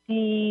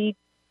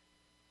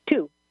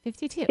 52.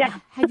 52. Yeah.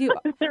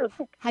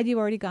 Had you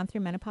already gone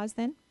through menopause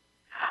then?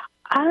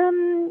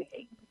 You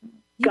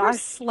were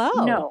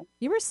slow. No.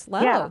 You were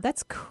slow. Yeah.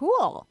 That's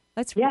cool.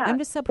 I'm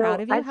just so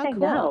proud of you. How cool.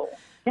 No.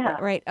 Yeah.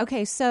 Right.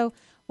 Okay. So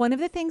one of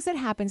the things that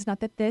happens, not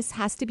that this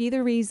has to be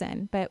the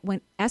reason, but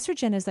when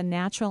estrogen is a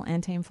natural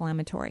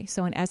anti-inflammatory.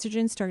 So when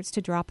estrogen starts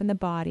to drop in the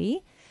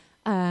body,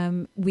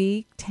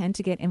 we tend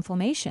to get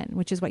inflammation,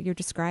 which is what you're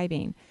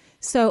describing.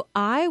 So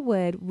I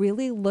would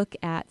really look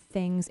at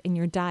things in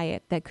your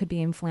diet that could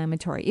be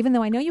inflammatory, even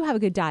though I know you have a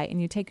good diet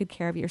and you take good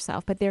care of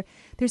yourself. But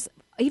there's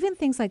even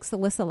things like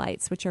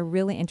salicylates, which are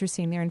really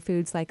interesting. They're in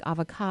foods like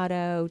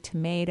avocado,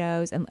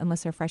 tomatoes,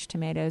 unless they're fresh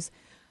tomatoes.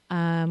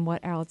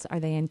 What else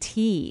are they in?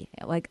 Tea.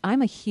 Like,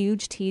 I'm a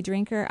huge tea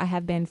drinker. I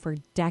have been for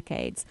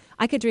decades.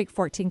 I could drink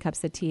 14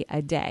 cups of tea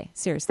a day.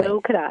 Seriously.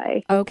 So could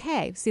I.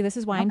 Okay. See, this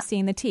is why I'm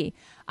seeing the tea.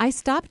 I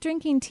stopped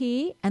drinking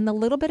tea, and the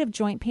little bit of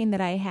joint pain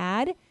that I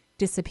had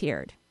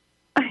disappeared.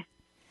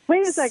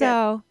 Wait a second.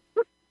 So,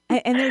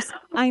 and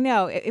I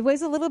know it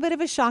was a little bit of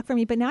a shock for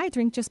me, but now I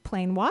drink just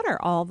plain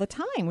water all the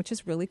time, which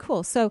is really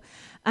cool. So,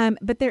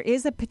 but there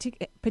is a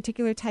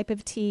particular type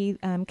of tea.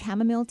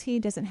 Chamomile tea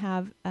doesn't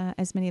have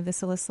as many of the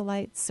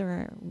salicylates,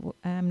 or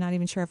I'm not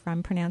even sure if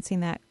I'm pronouncing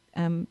that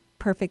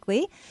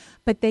perfectly,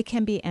 but they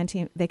can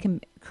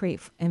create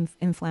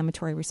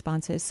inflammatory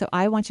responses. So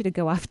I want you to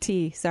go off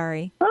tea.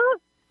 Sorry.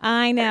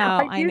 I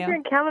know. I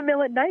drink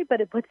chamomile at night,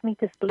 but it puts me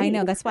to sleep. I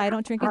know. That's why I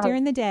don't drink it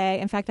during the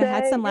day. In fact, I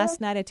had some last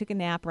night. I took a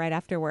nap right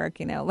after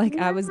work,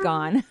 I was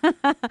gone.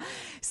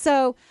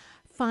 So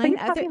find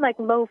you're talking like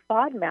low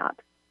FODMAP,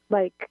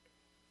 like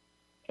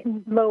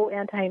low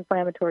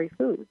anti-inflammatory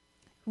foods.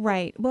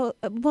 Right. Well,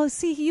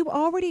 see, you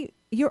already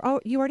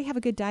have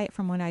a good diet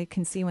from what I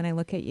can see when I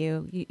look at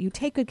you. You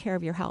take good care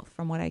of your health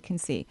from what I can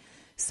see.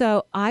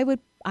 So I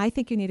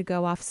think you need to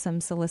go off some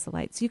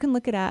salicylates. You can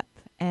look it up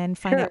and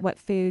find out what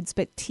foods,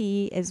 but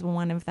tea is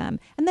one of them.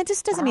 And that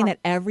just doesn't mean that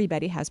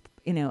everybody has,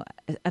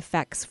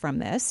 effects from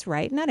this,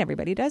 right? Not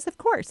everybody does, of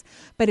course.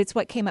 But it's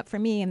what came up for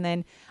me. And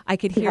then I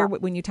could hear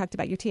when you talked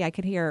about your tea, I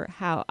could hear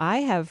how I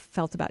have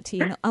felt about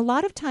tea. And a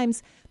lot of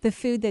times the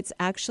food that's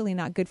actually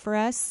not good for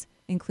us,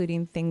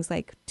 including things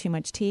like too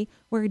much tea,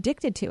 we're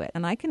addicted to it.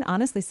 And I can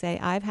honestly say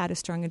I've had a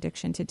strong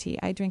addiction to tea.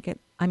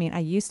 I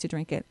used to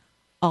drink it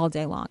all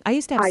day long. I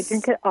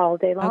drink it all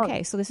day long.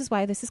 Okay, so this is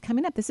why this is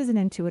coming up. This is an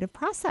intuitive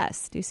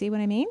process. Do you see what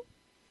I mean?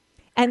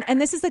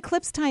 And this is the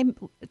eclipse time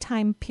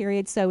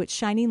period, so it's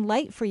shining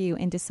light for you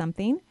into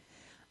something.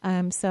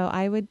 So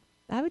I would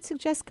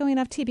suggest going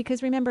off tea,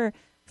 because remember,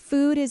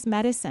 food is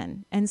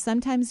medicine, and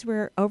sometimes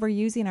we're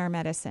overusing our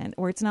medicine,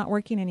 or it's not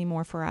working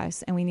anymore for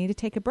us, and we need to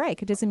take a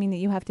break. It doesn't mean that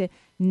you have to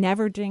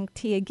never drink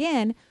tea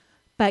again,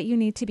 but you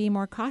need to be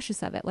more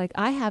cautious of it. Like,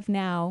 I have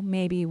now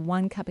maybe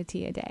 1 cup of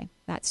tea a day.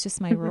 That's just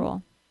my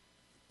rule.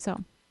 So,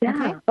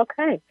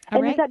 okay.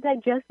 And is that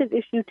digestive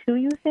issue too,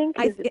 you think?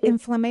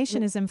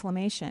 Inflammation is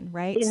inflammation,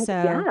 right?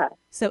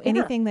 So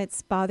anything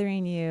that's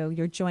bothering you,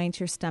 your joints,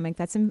 your stomach,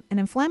 that's an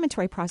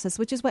inflammatory process,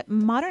 which is what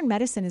modern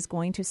medicine is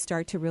going to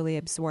start to really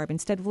absorb,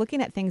 instead of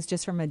looking at things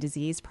just from a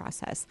disease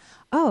process.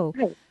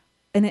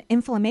 An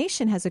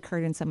inflammation has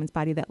occurred in someone's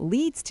body that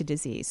leads to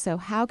disease. So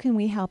how can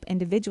we help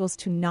individuals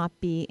to not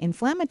be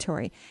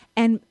inflammatory?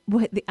 And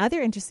what the other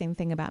interesting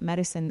thing about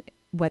medicine,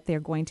 what they're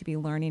going to be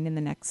learning in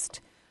the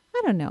next,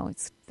 I don't know,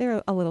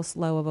 they're a little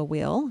slow of a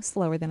wheel,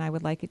 slower than I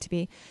would like it to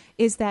be,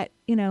 is that,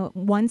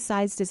 one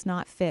size does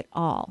not fit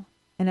all.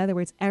 In other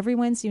words,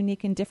 everyone's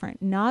unique and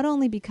different, not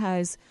only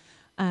because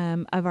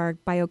of our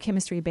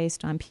biochemistry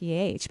based on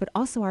pH, but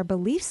also our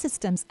belief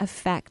systems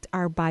affect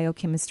our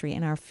biochemistry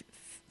and our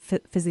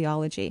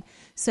physiology.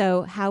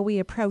 So how we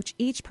approach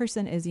each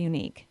person is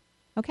unique.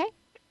 Okay?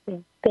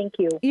 Thank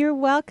you. You're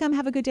welcome.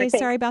 Have a good day. Okay.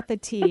 Sorry about the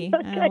tea.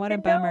 Oh, what a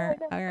bummer.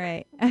 No. All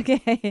right.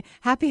 Okay.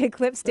 Happy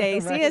Eclipse Day.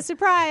 Right. See, a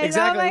surprise.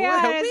 Exactly. Oh, my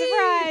God. A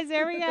surprise.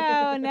 There we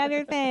go.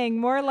 Another thing.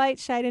 More light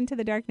shine into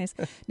the darkness.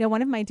 No,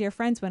 one of my dear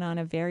friends went on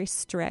a very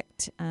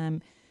strict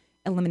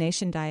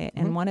elimination diet,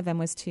 and one of them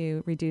was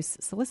to reduce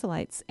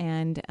salicylates.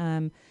 And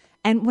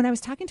when I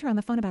was talking to her on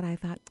the phone about it, I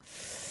thought,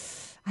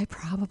 I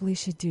probably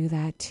should do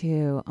that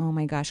too. Oh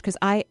my gosh. Because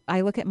I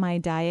look at my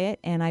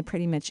diet and I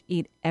pretty much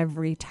eat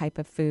every type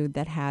of food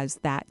that has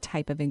that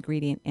type of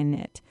ingredient in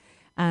it.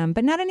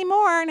 But not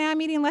anymore. Now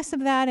I'm eating less of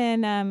that.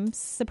 And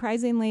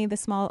surprisingly, the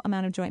small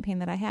amount of joint pain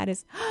that I had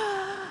is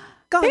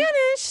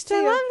vanished.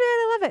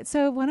 I love it.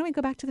 So why don't we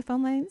go back to the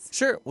phone lines?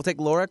 Sure. We'll take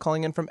Laura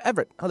calling in from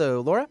Everett. Hello,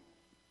 Laura.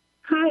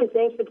 Hi.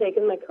 Thanks for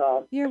taking my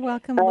call. You're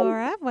welcome,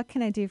 Laura. What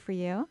can I do for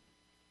you?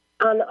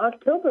 On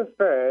October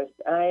 1st,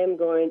 I am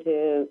going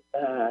to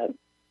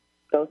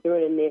go through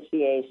an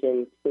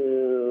initiation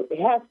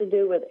it has to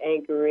do with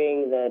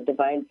anchoring the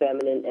divine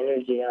feminine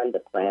energy on the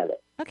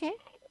planet. Okay.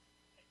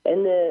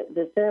 And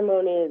the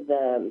ceremony is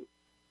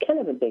kind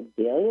of a big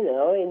deal,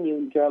 and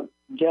you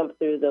jump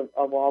through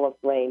a wall of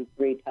flame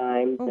 3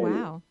 times. Oh,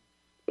 wow.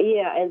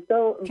 Yeah, and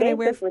so can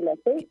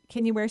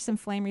you wear some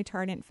flame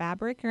retardant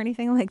fabric or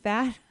anything like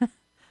that?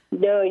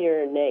 No,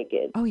 you're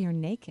naked. Oh, you're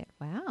naked.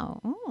 Wow.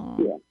 Oh.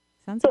 Yeah.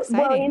 Sounds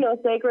exciting. Well,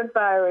 sacred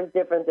fire is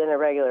different than a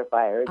regular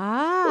fire.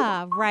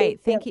 Right.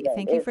 Thank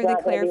you for the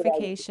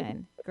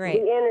clarification.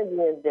 Great. The energy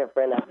is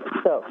different.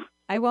 So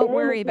I won't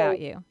worry about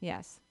you.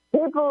 Yes.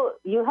 People,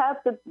 you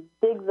have to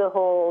dig the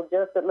hole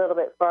just a little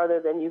bit farther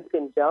than you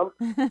can jump,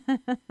 and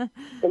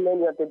then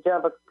you have to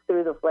jump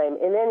through the flame.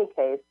 In any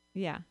case,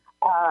 yeah.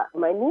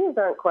 My knees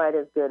aren't quite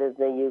as good as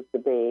they used to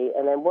be,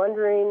 and I'm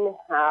wondering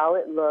how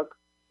it looks.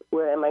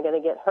 Where am I going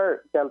to get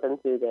hurt jumping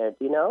through there? Do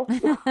you know?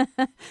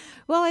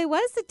 Well, I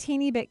was a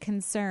teeny bit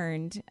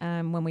concerned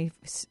when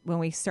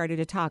we started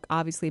to talk,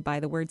 obviously by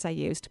the words I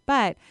used.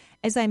 But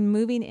as I'm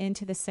moving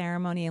into the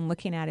ceremony and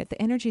looking at it, the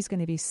energy is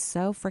going to be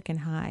so freaking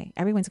high.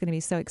 Everyone's going to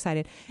be so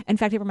excited. In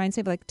fact, it reminds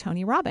me of like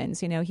Tony Robbins.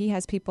 He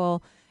has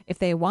people, if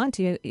they want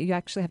to, you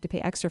actually have to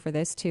pay extra for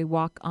this, to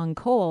walk on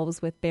coals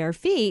with bare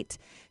feet.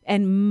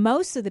 And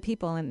most of the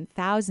people, and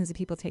thousands of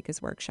people, take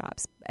his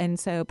workshops. And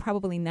so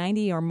probably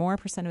 90 or more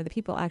 % of the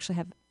people actually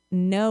have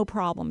no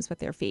problems with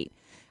their feet.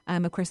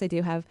 Of course, I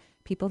do have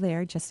people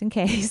there just in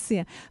case.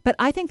 Yeah. But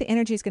I think the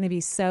energy is going to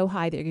be so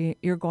high that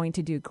you're going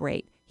to do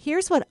great.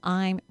 Here's what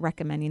I'm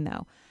recommending,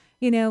 though.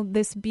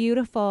 This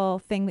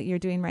beautiful thing that you're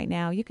doing right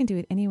now, you can do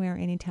it anywhere,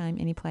 anytime,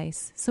 any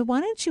place. So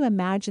why don't you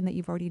imagine that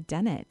you've already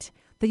done it,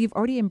 that you've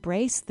already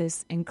embraced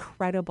this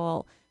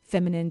incredible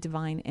feminine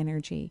divine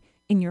energy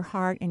in your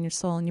heart and your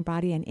soul and your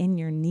body and in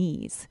your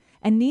knees.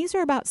 And knees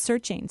are about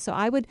searching. So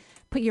I would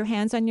put your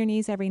hands on your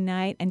knees every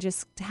night and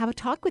just have a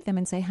talk with them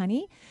and say,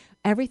 honey,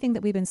 everything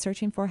that we've been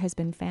searching for has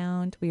been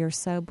found. We are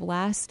so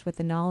blessed with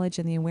the knowledge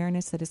and the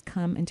awareness that has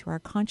come into our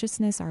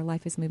consciousness. Our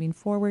life is moving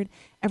forward.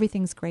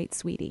 Everything's great,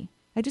 sweetie.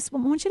 I just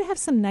want you to have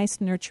some nice,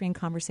 nurturing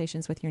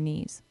conversations with your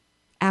knees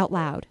out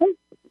loud.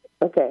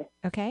 Okay.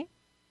 Okay?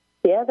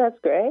 Yeah, that's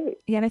great.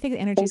 Yeah, and I think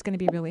the energy is going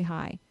to be really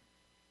high.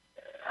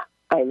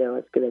 I know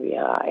it's going to be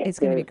high. It's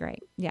going to be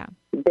great. Yeah.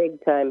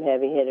 Big time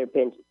heavy hitter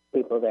pinch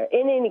people there.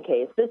 In any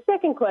case, the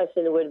second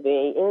question would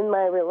be, in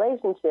my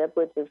relationship,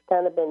 which has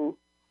kind of been,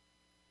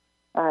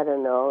 I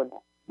don't know,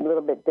 a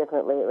little bit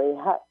different lately,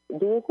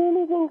 do you see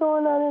anything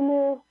going on in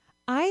there?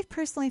 I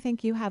personally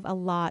think you have a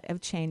lot of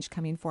change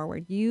coming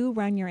forward. You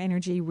run your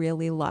energy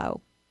really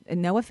low.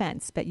 No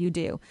offense, but you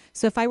do.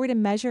 So if I were to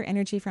measure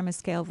energy from a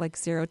scale of like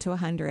 0 to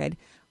 100,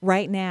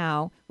 right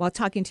now, while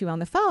talking to you on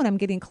the phone, I'm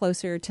getting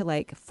closer to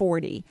like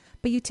 40.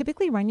 But you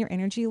typically run your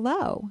energy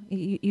low.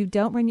 You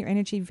don't run your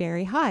energy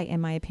very high,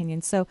 in my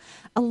opinion. So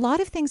a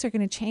lot of things are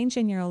going to change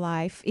in your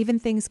life. Even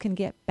things can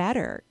get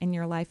better in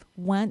your life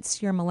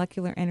once your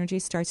molecular energy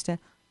starts to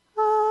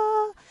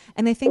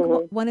And I think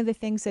one of the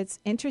things that's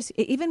interesting,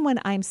 even when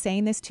I'm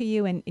saying this to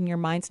you and your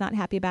mind's not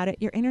happy about it,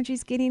 your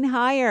energy's getting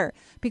higher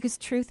because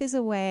truth has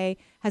a way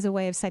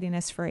of setting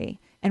us free.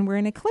 And we're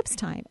in eclipse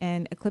time,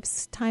 and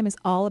eclipse time is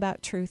all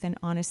about truth and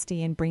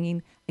honesty and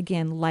bringing,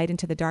 again, light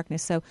into the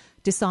darkness. So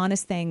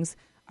dishonest things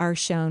are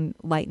shown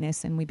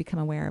lightness, and we become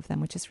aware of them,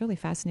 which is really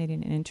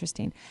fascinating and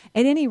interesting.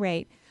 At any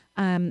rate,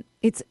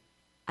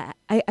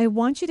 I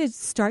want you to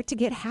start to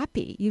get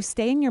happy. You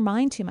stay in your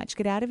mind too much.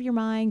 Get out of your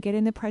mind. Get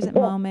in the present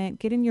moment.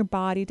 Get in your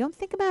body. Don't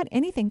think about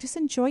anything. Just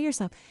enjoy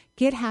yourself.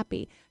 Get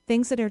happy.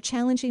 Things that are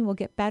challenging will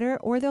get better,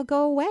 or they'll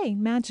go away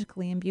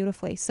magically and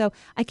beautifully. So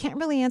I can't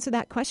really answer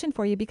that question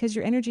for you because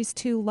your energy's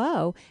too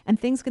low, and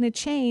things going to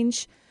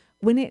change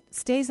when it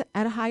stays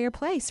at a higher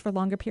place for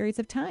longer periods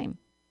of time.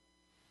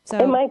 So,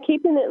 am I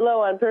keeping it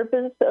low on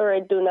purpose, or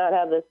I do not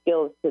have the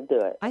skills to do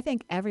it? I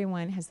think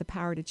everyone has the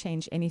power to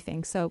change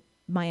anything. So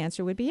my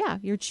answer would be, yeah,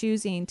 you're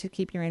choosing to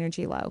keep your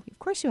energy low. Of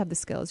course you have the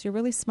skills. You're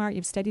really smart.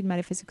 You've studied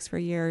metaphysics for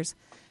years.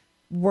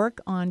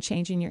 work on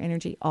changing your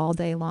energy all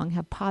day long.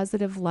 Have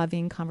positive,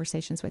 loving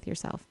conversations with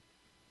yourself.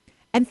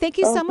 And thank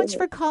you so much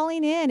for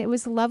calling in. It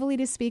was lovely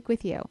to speak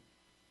with you.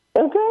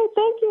 Okay,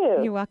 thank you.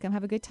 You're welcome.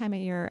 Have a good time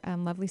at your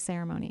lovely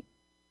ceremony.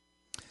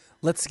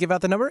 Let's give out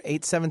the number,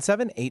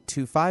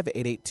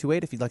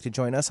 877-825-8828, if you'd like to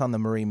join us on the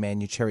Marie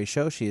Manuchehri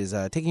Show. She is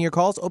taking your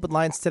calls, open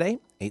lines today,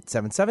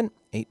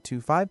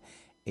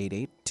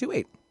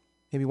 877-825-8828.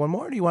 Maybe one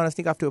more, or do you want to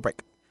sneak off to a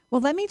break? Well,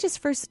 let me just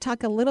first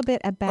talk a little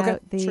bit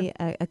about the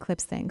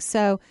eclipse thing.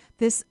 So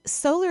this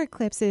solar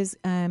eclipse is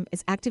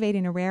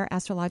activating a rare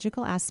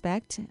astrological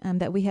aspect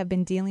that we have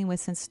been dealing with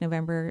since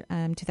November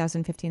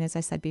 2015, as I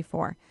said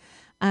before.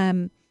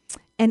 And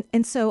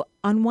so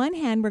on one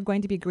hand, we're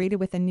going to be greeted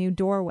with a new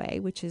doorway,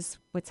 which is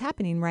what's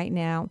happening right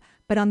now.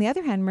 But on the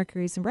other hand,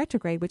 Mercury is in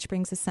retrograde, which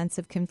brings a sense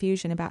of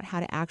confusion about how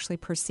to actually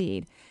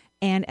proceed.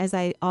 And as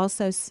I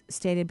also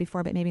stated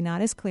before, but maybe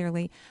not as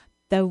clearly,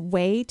 the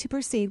way to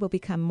proceed will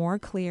become more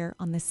clear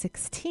on the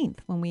 16th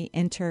when we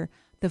enter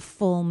the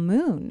full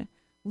moon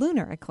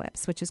lunar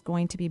eclipse, which is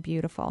going to be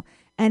beautiful.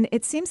 And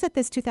it seems that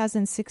this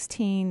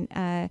 2016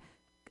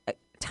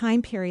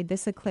 time period,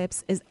 this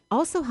eclipse, is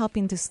also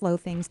helping to slow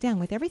things down.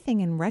 With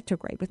everything in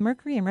retrograde, with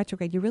Mercury in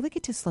retrograde, you really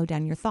get to slow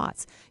down your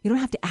thoughts. You don't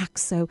have to act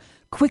so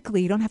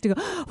quickly. You don't have to go,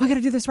 oh, I got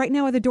to do this right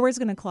now or the door is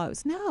going to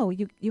close. No,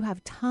 you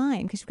have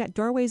time because you've got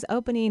doorways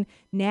opening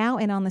now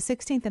and on the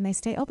 16th, and they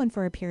stay open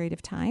for a period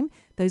of time.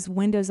 Those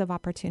windows of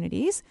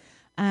opportunities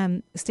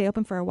stay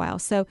open for a while.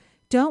 So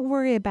don't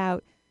worry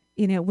about,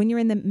 when you're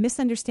in the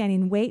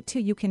misunderstanding, wait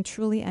till you can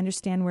truly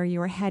understand where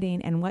you're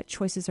heading and what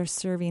choices are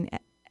serving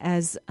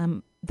as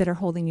that are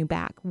holding you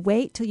back.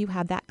 Wait till you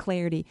have that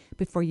clarity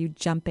before you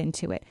jump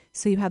into it.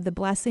 So you have the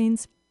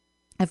blessings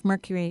of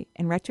Mercury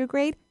in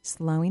retrograde,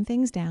 slowing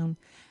things down,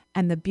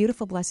 and the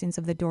beautiful blessings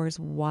of the doors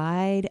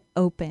wide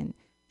open,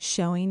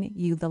 showing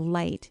you the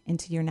light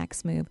into your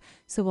next move.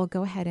 So we'll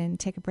go ahead and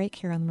take a break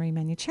here on the Marie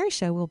Manuchehri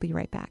Show. We'll be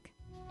right back.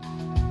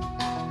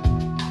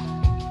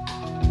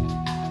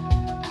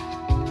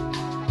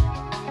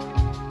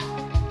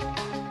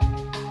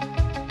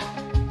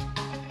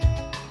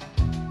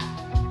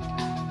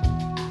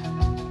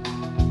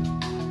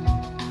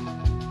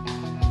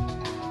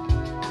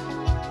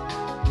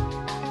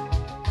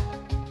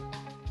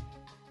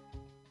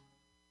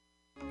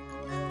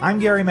 I'm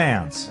Gary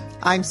Mance.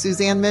 I'm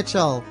Suzanne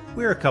Mitchell.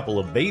 We're a couple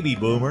of baby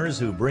boomers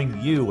who bring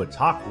you a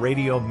talk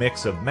radio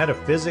mix of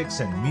metaphysics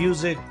and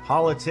music,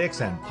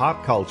 politics, and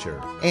pop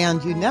culture.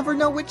 And you never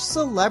know which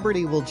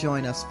celebrity will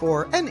join us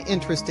for an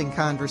interesting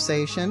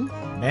conversation.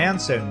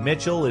 Mance and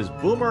Mitchell is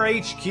Boomer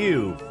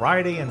HQ,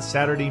 Friday and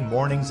Saturday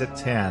mornings at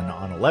 10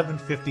 on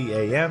 1150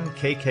 AM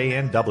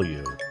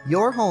KKNW.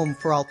 Your home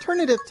for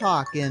alternative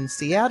talk in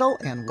Seattle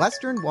and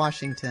Western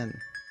Washington.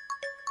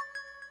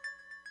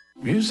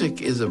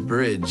 Music is a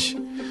bridge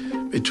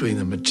between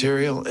the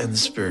material and the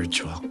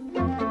spiritual.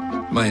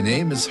 My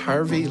name is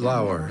Harvey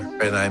Lauer,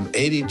 and I'm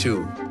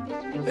 82.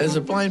 As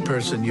a blind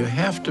person, you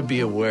have to be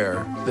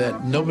aware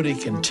that nobody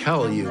can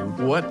tell you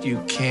what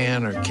you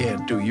can or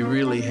can't do. You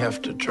really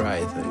have to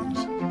try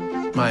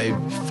things. My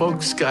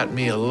folks got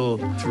me a little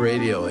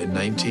radio in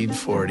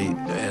 1940,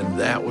 and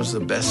that was the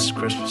best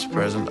Christmas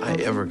present I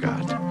ever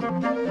got.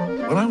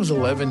 When I was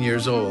 11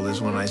 years old is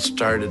when I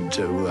started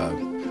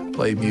to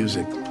play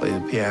music, play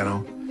the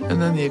piano,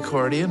 and then the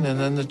accordion, and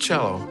then the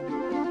cello.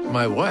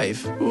 My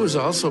wife, who was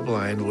also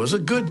blind, was a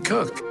good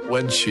cook.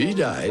 When she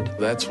died,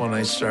 that's when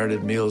I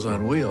started Meals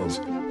on Wheels.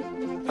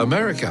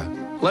 America,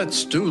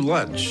 let's do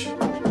lunch.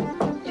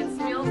 It's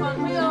Meals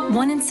on Wheels.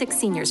 1 in 6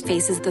 seniors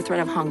faces the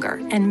threat of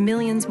hunger, and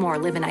millions more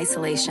live in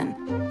isolation.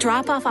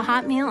 Drop off a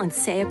hot meal and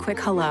say a quick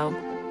hello.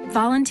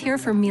 Volunteer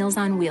for Meals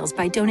on Wheels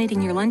by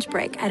donating your lunch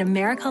break at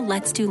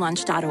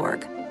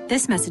americaletsdolunch.org.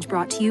 This message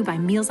brought to you by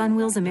Meals on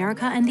Wheels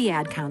America and the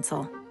Ad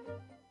Council.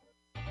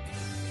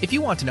 If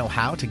you want to know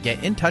how to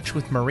get in touch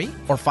with Marie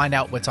or find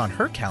out what's on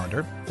her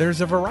calendar,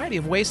 there's a variety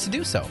of ways to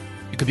do so.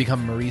 You could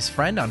become Marie's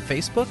friend on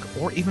Facebook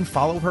or even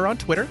follow her on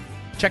Twitter.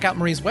 Check out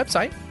Marie's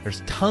website.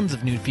 There's tons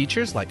of new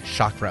features like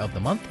Chakra of the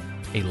Month,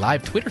 a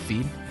live Twitter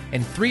feed,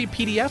 and 3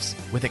 PDFs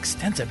with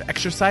extensive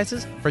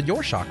exercises for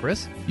your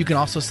chakras. You can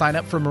also sign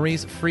up for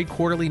Marie's free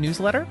quarterly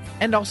newsletter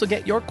and also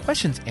get your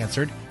questions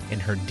answered in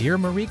her Dear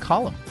Marie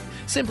column.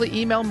 Simply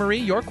email Marie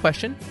your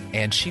question,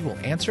 and she will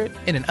answer it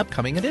in an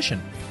upcoming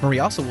edition. Marie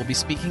also will be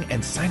speaking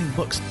and signing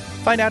books.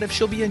 Find out if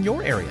she'll be in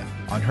your area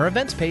on her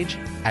events page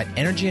at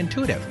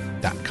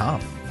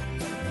energyintuitive.com.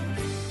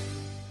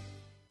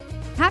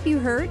 Have you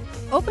heard?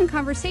 Open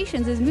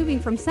Conversations is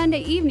moving from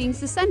Sunday evenings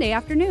to Sunday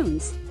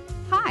afternoons.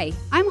 Hi,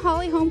 I'm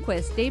Holly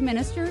Holmquist, day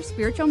minister,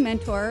 spiritual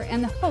mentor,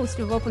 and the host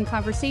of Open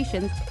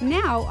Conversations,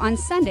 now on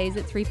Sundays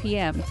at 3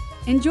 p.m.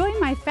 Enjoy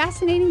my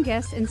fascinating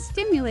guests and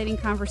stimulating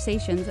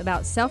conversations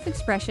about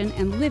self-expression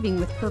and living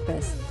with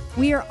purpose.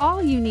 We are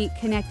all unique,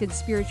 connected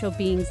spiritual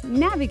beings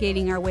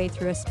navigating our way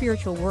through a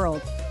spiritual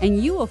world,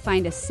 and you will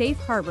find a safe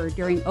harbor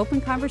during Open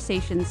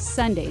Conversations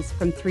Sundays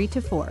from 3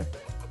 to 4.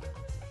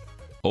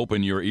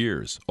 Open your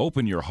ears,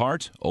 open your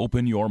heart,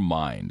 open your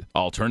mind.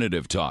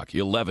 Alternative Talk,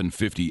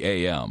 1150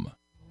 AM.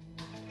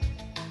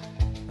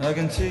 I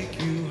can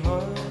take you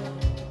high.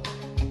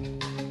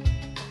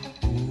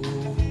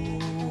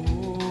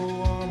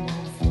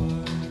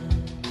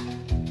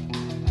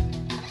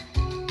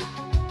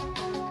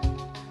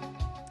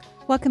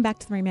 Welcome back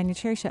to the Marie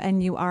Manuchehri Show,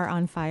 and you are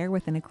on fire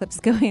with an eclipse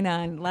going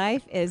on.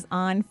 Life is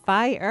on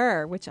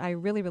fire, which I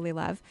really, really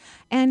love.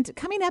 And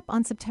coming up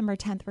on September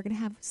 10th, we're going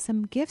to have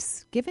some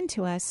gifts given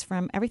to us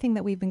from everything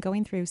that we've been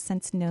going through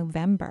since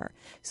November.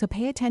 So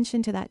pay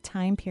attention to that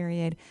time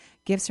period.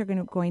 Gifts are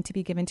going to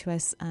be given to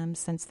us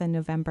since the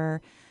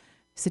November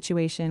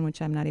situation,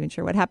 which I'm not even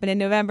sure what happened in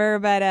November,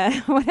 but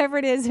whatever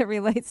it is, it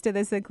relates to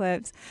this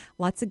eclipse.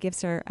 Lots of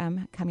gifts are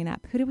coming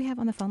up. Who do we have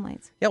on the phone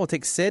lines? Yeah, we'll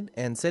take Sid,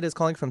 and Sid is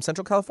calling from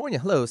Central California.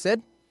 Hello,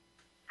 Sid.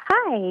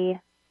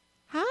 Hi.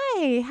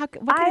 Hi.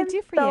 What can I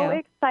do for you? I'm so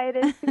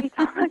excited to be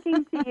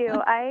talking to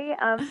you.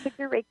 I took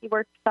your Reiki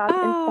workshop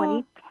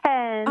in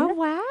 2010. Oh,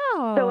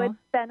 wow. So it's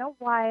been a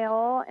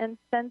while, and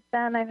since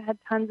then I've had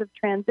tons of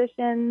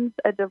transitions,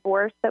 a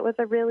divorce that was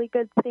a really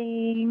good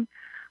thing,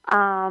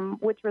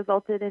 which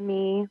resulted in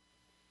me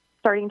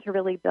starting to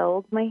really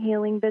build my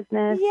healing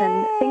business. Yay!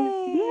 And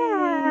things.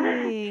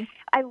 Yeah.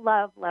 I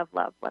love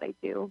what I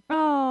do.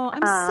 Oh,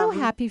 I'm so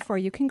happy for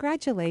you.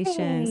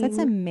 Congratulations. That's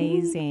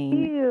amazing.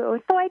 Thank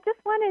you. So I just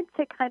wanted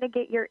to kind of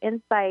get your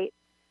insight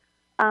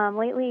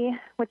lately,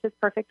 which is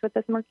perfect with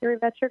this Mercury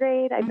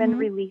retrograde. I've been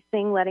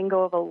releasing, letting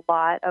go of a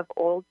lot of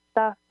old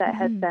stuff that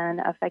has been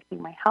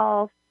affecting my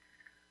health,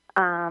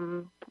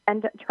 and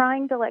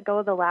trying to let go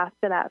of the last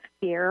of that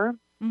fear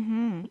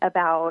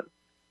about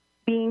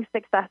being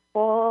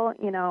successful,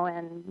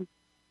 and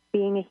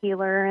being a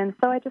healer. And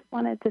so I just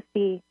wanted to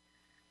see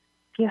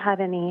if you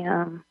had any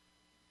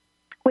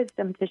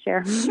wisdom to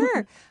share.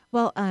 Sure.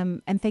 Well,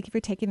 and thank you for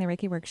taking the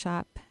Reiki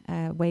workshop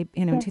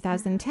in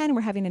 2010.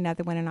 We're having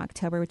another one in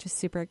October, which is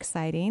super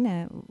exciting.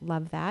 I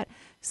love that.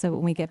 So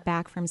when we get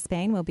back from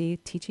Spain, we'll be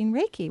teaching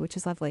Reiki, which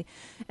is lovely.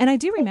 And I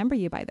do remember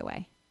you, by the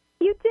way.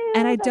 You do.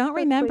 And I don't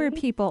remember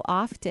people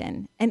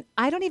often. And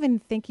I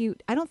don't think you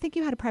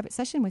had a private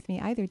session with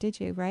me either, did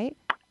you, right?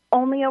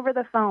 Only over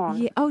the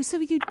phone. Yeah. Oh, so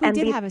we did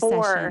have a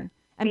session.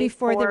 And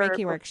before the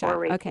Reiki workshop.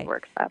 Okay.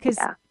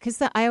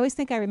 Because I always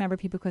think I remember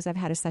people because I've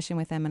had a session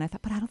with them, and I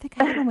thought, but I don't think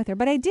I had one with her.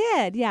 But I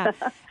did, yeah.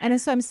 And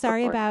so I'm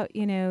sorry about,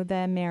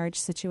 the marriage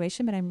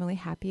situation, but I'm really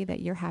happy that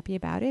you're happy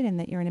about it and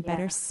that you're in a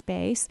better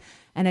space.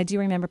 And I do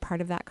remember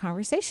part of that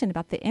conversation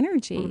about the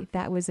energy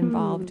that was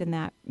involved in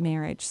that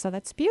marriage. So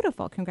that's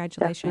beautiful.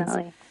 Congratulations.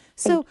 Definitely.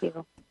 So, thank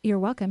you. You're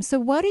welcome. So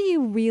what are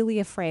you really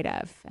afraid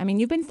of? I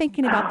mean, you've been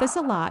thinking about this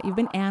a lot. You've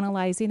been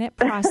analyzing it,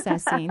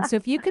 processing. So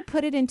if you could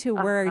put it into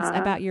words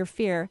about your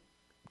fear,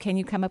 can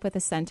you come up with a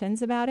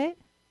sentence about it?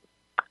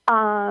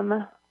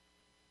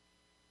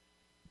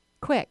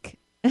 Quick.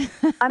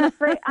 I'm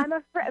afraid.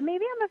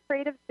 Maybe I'm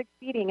afraid of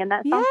succeeding, and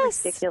that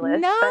sounds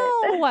ridiculous.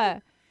 No.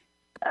 But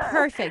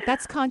Perfect.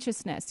 That's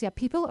consciousness. Yeah,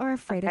 people are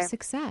afraid of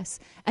success.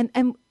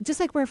 And just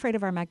like we're afraid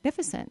of our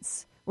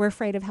magnificence, we're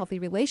afraid of healthy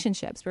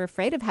relationships. We're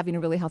afraid of having a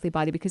really healthy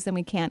body because then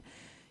we can't,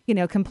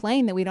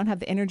 complain that we don't have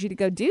the energy to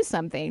go do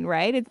something,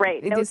 right?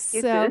 No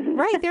excuses.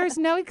 Right. There's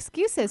no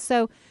excuses.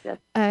 So,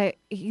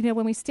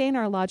 when we stay in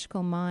our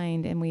logical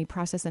mind and we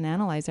process and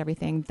analyze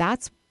everything,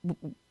 that's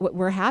what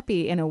we're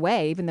happy in a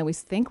way, even though we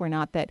think we're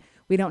not, that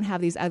we don't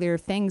have these other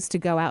things to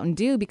go out and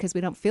do because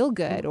we don't feel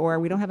good or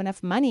we don't have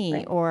enough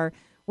money or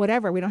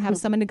whatever. We don't have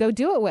someone to go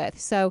do it with.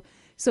 So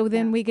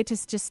then we get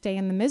to just stay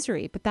in the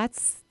misery. But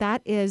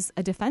that is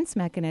a defense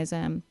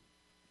mechanism.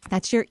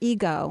 That's your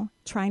ego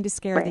trying to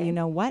scare the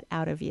you-know-what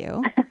out of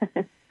you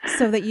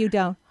so that you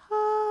don't,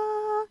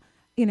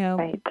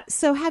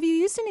 So have you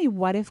used any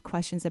what-if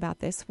questions about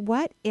this?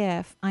 What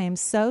if I am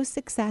so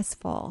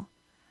successful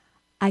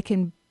I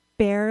can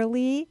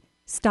barely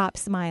stop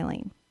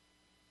smiling?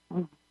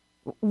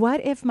 What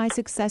if my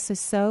success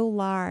is so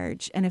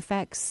large and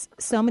affects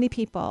so many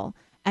people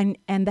and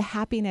the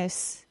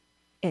happiness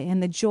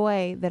and the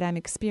joy that I'm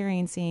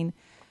experiencing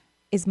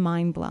is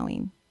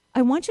mind-blowing?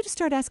 I want you to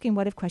start asking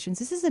what-if questions.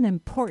 This is an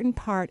important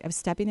part of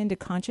stepping into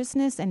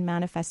consciousness and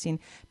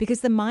manifesting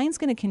because the mind's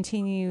going to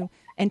continue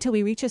until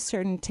we reach a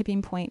certain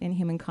tipping point in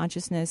human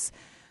consciousness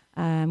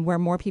where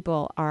more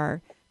people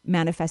are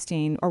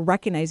manifesting or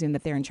recognizing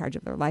that they're in charge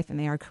of their life and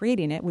they are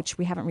creating it, which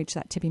we haven't reached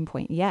that tipping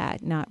point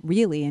yet, not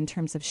really in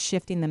terms of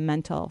shifting the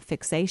mental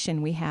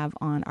fixation we have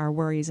on our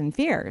worries and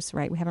fears,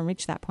 right? We haven't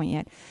reached that point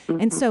yet.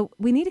 And so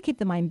we need to keep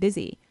the mind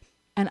busy.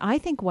 And I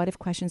think what-if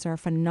questions are a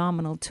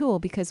phenomenal tool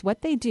because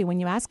what they do when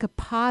you ask a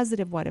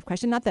positive what-if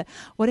question, not the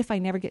what if I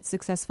never get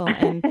successful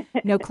and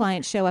no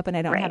clients show up and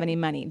I don't have any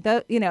money,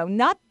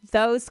 not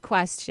those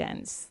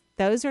questions.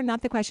 Those are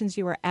not the questions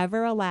you were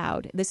ever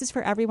allowed. This is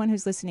for everyone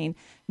who's listening.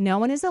 No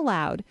one is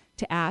allowed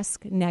to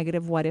ask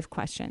negative what-if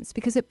questions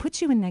because it puts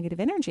you in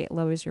negative energy. It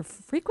lowers your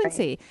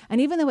frequency. Right.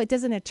 And even though it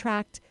doesn't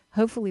attract,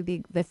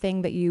 hopefully, the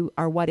thing that you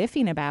are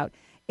what-ifing about,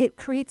 it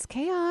creates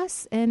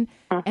chaos and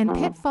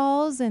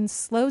pitfalls and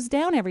slows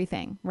down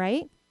everything,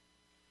 right?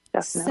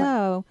 Definitely.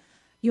 So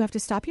you have to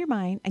stop your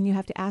mind and you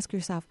have to ask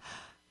yourself,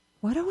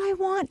 what do I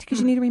want? Because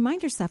you need to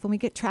remind yourself when we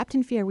get trapped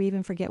in fear, we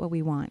even forget what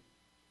we want.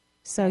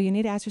 So you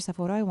need to ask yourself,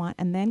 what do I want?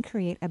 And then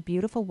create a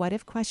beautiful what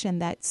if question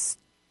that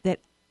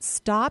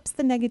stops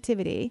the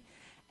negativity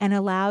and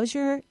allows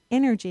your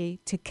energy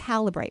to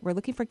calibrate. We're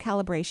looking for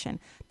calibration.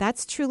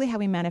 That's truly how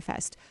we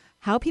manifest.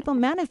 How people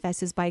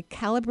manifest is by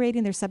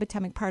calibrating their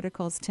subatomic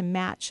particles to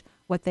match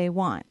what they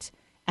want.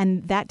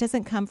 And that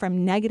doesn't come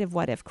from negative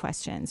what if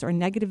questions or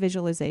negative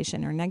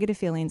visualization or negative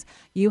feelings.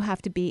 You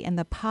have to be in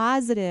the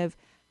positive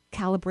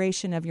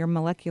calibration of your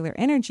molecular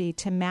energy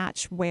to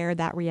match where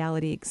that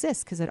reality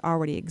exists, because it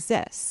already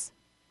exists.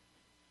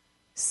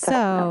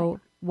 So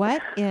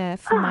what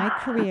if my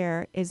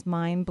career is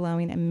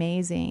mind-blowing,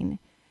 amazing,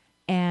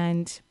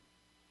 and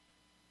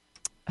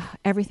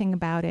everything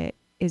about it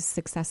is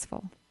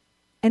successful?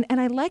 And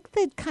I like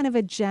the kind of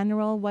a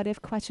general what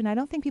if question. I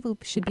don't think people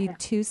should be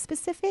too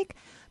specific,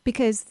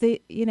 because the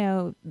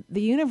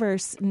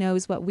universe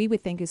knows what we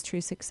would think is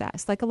true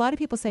success. Like a lot of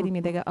people say to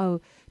me, they go,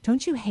 "Oh,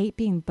 don't you hate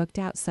being booked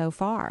out so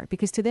far?"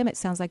 Because to them it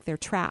sounds like they're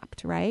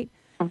trapped, right?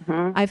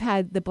 I've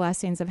had the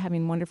blessings of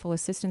having wonderful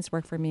assistants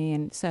work for me,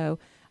 and so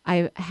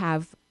I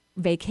have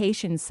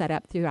vacations set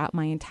up throughout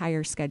my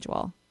entire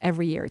schedule.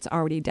 Every year it's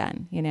already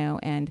done,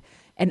 and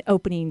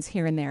openings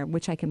here and there,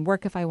 which I can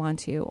work if I want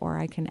to, or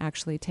I can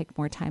actually take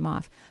more time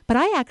off. But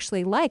I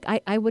actually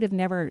I would have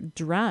never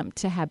dreamt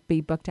to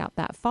be booked out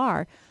that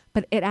far,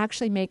 but it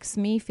actually makes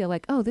me feel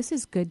like, oh, this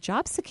is good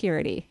job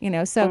security,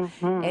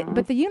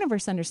 but the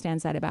universe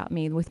understands that about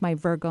me with my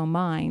Virgo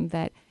mind,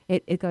 that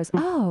it goes,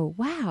 oh,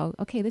 wow,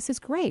 okay, this is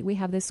great. We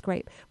have this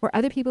great, where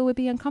other people would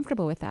be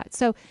uncomfortable with that.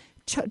 So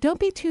don't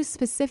be too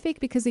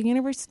specific, because the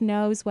universe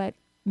knows what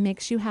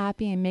makes you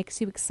happy and makes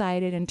you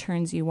excited and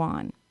turns you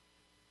on.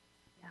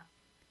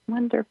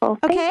 Wonderful.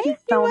 Okay, Thank you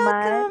so you're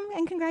much. welcome,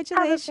 and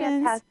congratulations. Have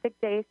a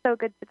fantastic day. So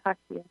good to talk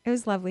to you. It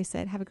was lovely,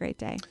 Sid. Have a great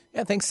day.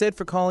 Yeah, thanks, Sid,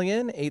 for calling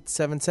in.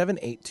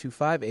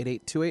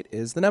 877-825-8828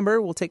 is the number.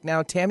 We'll take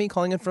now Tammy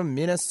calling in from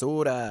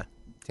Minnesota.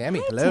 Tammy,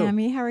 Hi, hello.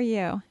 Tammy, how are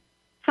you?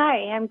 Hi,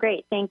 I'm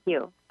great. Thank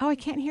you. Oh, I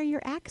can't hear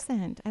your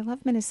accent. I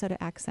love Minnesota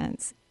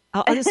accents.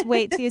 I'll just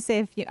wait till you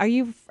say are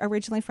you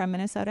originally from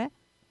Minnesota?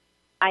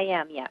 I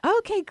am, yeah.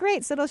 Okay,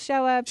 great. So it'll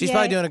show up. She's Yay.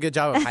 probably doing a good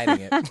job of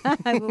hiding it.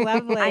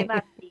 Lovely. I'm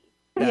upbeat.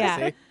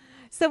 Yeah.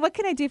 So what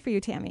can I do for you,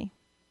 Tammy?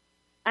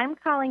 I'm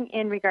calling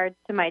in regards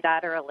to my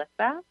daughter,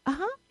 Alyssa.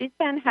 Uh-huh. She's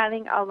been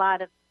having a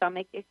lot of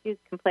stomach issues,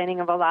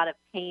 complaining of a lot of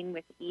pain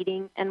with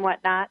eating and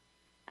whatnot.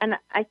 And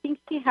I think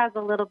she has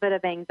a little bit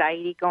of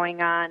anxiety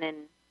going on and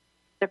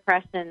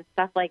depression,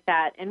 stuff like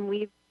that. And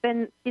she's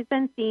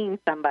been seeing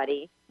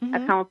somebody, a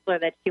counselor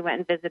that she went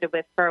and visited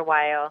with for a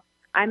while.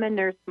 I'm a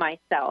nurse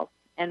myself,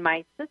 and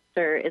my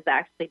sister is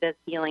actually does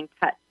healing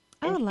touch.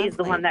 And she's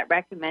the one that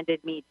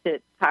recommended me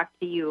to talk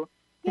to you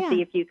to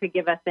see if you could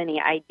give us any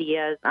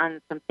ideas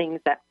on some things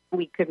that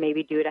we could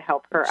maybe do to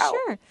help her out.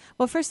 Sure.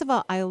 Well, first of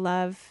all, I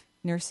love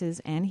nurses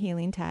and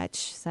healing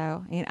touch.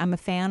 So I'm a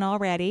fan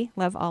already.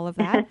 Love all of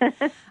that.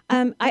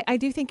 I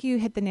do think you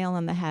hit the nail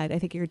on the head. I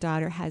think your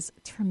daughter has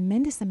a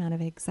tremendous amount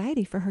of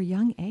anxiety for her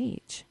young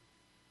age.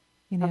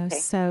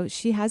 So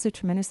she has a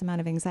tremendous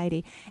amount of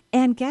anxiety.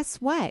 And guess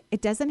what?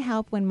 It doesn't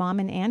help when mom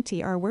and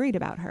auntie are worried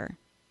about her.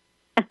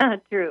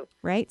 True.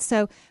 Right?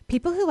 So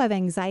people who have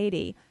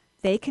anxiety,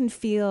 they can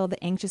feel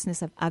the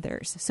anxiousness of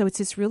others. So it's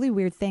this really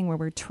weird thing where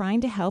we're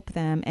trying to help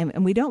them,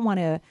 and we don't want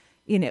to,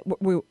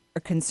 we're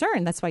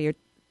concerned. That's why you're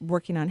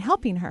working on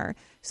helping her.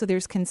 So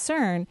there's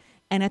concern.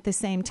 And at the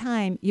same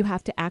time, you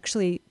have to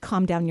actually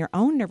calm down your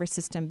own nervous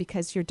system,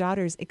 because your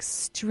daughter's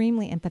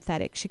extremely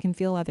empathetic. She can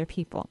feel other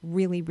people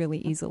really, really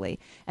easily.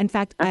 In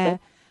fact, I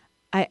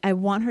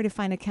want her to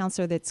find a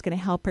counselor that's going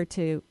to help her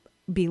to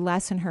be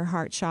less in her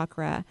heart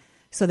chakra,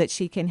 so that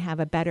she can have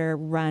a better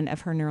run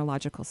of her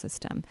neurological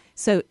system.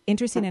 So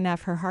interesting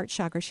enough, her heart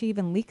chakra, she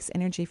even leaks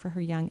energy for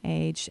her young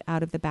age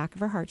out of the back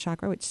of her heart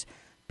chakra, which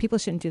people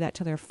shouldn't do that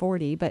till they're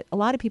 40. But a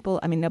lot of people,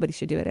 nobody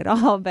should do it at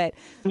all, but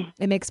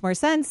it makes more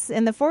sense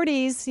in the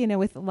 40s,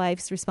 with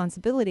life's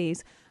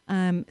responsibilities.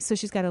 So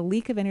she's got a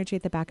leak of energy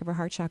at the back of her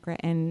heart chakra.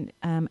 And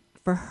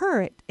for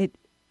her, it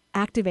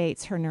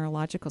activates her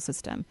neurological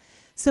system.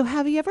 So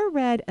have you ever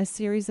read a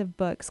series of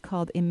books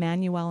called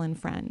Emmanuel and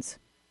Friends?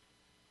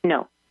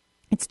 No.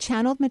 It's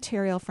channeled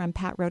material from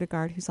Pat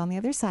Rodegard, who's on the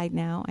other side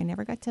now. I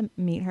never got to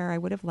meet her. I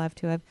would have loved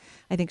to have.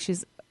 I think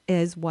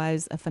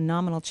was a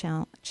phenomenal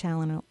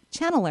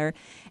channeler.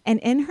 And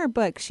in her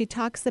book, she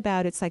talks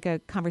about, it's like a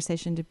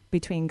conversation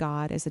between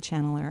God as a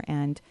channeler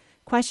and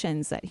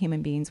questions that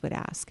human beings would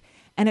ask.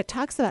 And it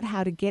talks about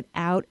how to get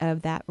out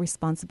of that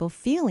responsible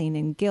feeling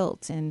and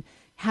guilt, and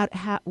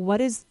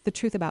what is the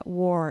truth about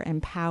war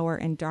and power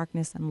and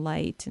darkness and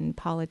light and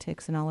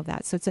politics and all of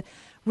that. So it's a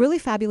really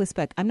fabulous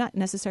book. I'm not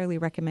necessarily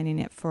recommending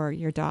it for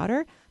your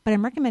daughter, but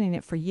I'm recommending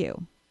it for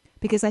you,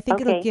 because I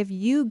think it'll give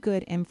you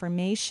good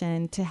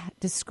information to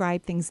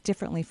describe things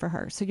differently for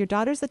her. So your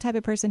daughter's the type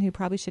of person who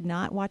probably should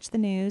not watch the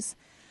news,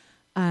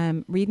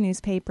 read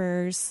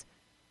newspapers,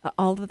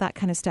 all of that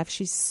kind of stuff.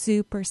 She's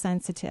super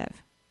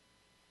sensitive.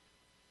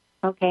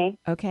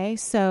 Okay.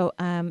 So,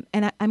 and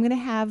I'm going to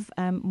have,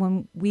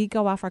 when we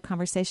go off our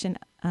conversation,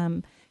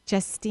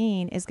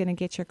 Justine is going to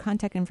get your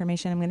contact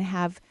information. I'm going to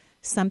have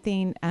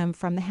something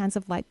from the Hands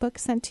of Light book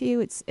sent to you.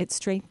 It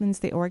strengthens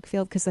the auric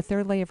field because the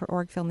third layer of her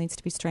auric field needs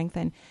to be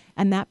strengthened.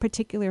 And that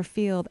particular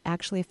field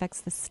actually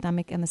affects the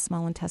stomach and the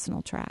small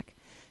intestinal tract.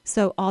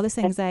 So all this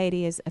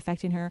anxiety is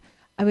affecting her.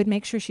 I would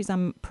make sure she's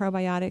on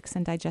probiotics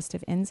and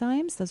digestive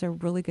enzymes. Those are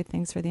really good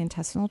things for the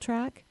intestinal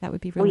tract. That would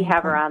be really We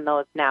have her important. on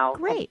those now.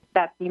 Great.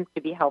 That seems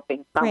to be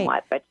helping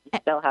somewhat, but she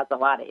still has a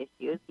lot of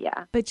issues,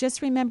 yeah. But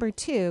just remember,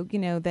 too,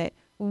 that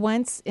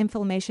once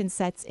inflammation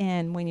sets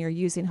in when you're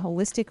using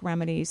holistic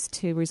remedies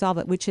to resolve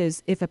it, which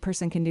is, if a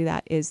person can do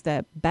that, is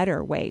the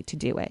better way to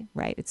do it,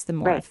 right? It's the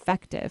more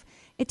effective.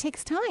 It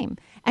takes time.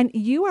 And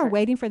you are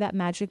waiting for that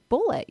magic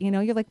bullet.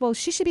 You're like, well,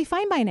 she should be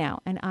fine by now.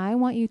 And I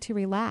want you to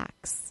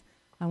relax.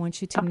 I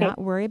want you to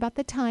not worry about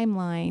the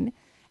timeline.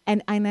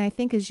 And I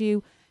think as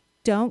you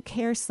don't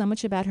care so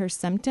much about her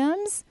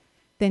symptoms,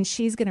 then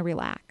she's going to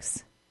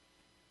relax.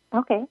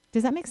 Okay.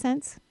 Does that make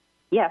sense?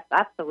 Yes,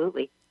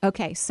 absolutely.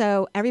 Okay,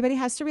 so everybody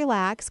has to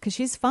relax because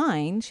she's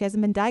fine. She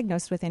hasn't been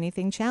diagnosed with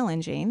anything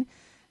challenging,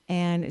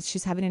 and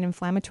she's having an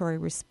inflammatory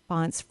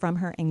response from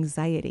her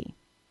anxiety,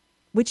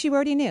 which you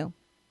already knew.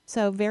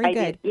 So very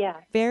good. Yeah.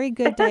 Very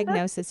good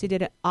diagnosis. You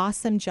did an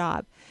awesome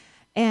job.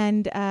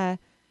 And,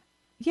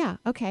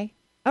 okay.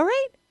 All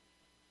right.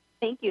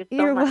 Thank you so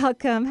You're much.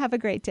 welcome. Have a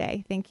great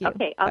day. Thank you.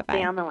 Okay, I'll Bye-bye.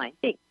 stay on the line.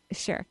 Thanks.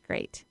 Sure,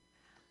 great.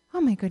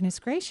 Oh, my goodness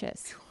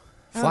gracious.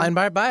 Flying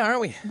by, aren't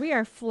we? We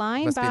are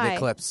flying Must by. be the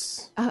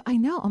eclipse. I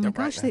know. Oh, my Right,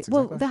 gosh. that's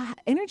Well,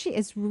 exactly. the energy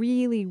is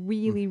really,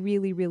 really,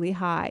 really, really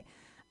high.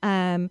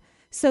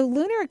 So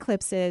lunar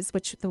eclipses,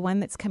 which the one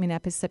that's coming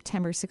up is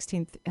September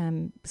 16th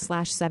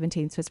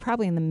 /17th, so it's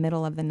probably in the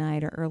middle of the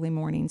night or early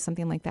morning,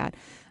 something like that.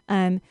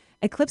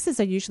 Eclipses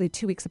are usually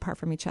 2 weeks apart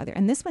from each other,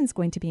 and this one's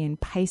going to be in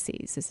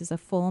Pisces. This is a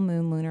full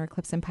moon lunar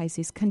eclipse in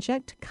Pisces,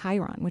 conjunct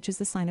Chiron, which is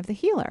the sign of the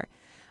healer.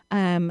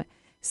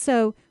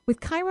 So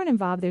with Chiron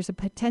involved, there's a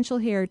potential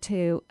here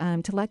to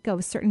let go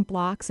of certain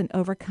blocks and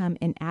overcome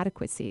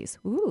inadequacies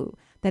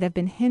that have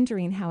been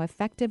hindering how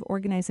effective,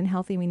 organized, and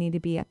healthy we need to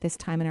be at this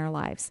time in our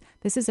lives.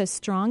 This is a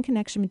strong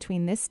connection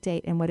between this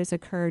date and what has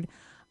occurred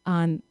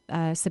on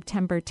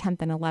September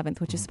 10th and 11th,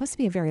 which is supposed to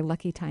be a very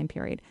lucky time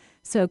period.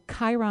 So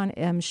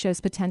Chiron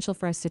shows potential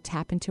for us to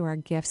tap into our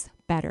gifts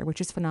better,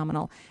 which is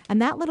phenomenal. And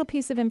that little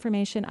piece of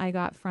information I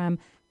got from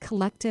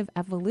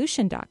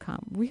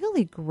collectiveevolution.com.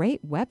 Really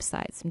great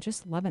websites. I'm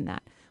just loving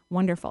that.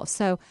 Wonderful.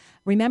 So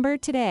remember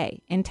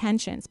today,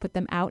 intentions, put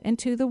them out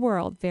into the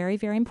world. Very,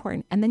 very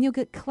important. And then you'll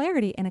get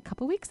clarity in a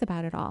couple weeks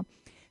about it all.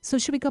 So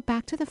should we go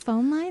back to the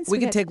phone lines? We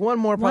can take one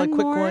more, probably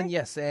quick one.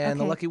 Yes, and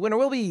the Okay. lucky winner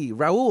will be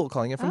Raul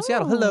calling in from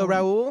Seattle. Hello,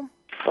 Raul.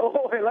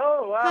 Oh,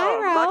 hello. Wow.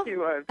 Hi, Lucky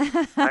one.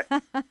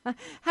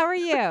 How are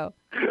you?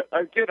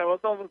 I'm good. I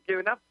was almost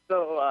giving up,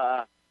 so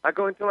I'll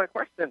go into my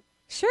question.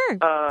 Sure,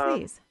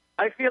 please.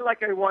 I feel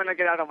like I want to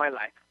get out of my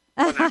life.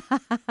 I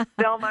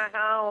sell my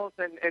house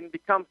and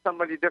become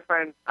somebody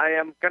different. I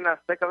am going to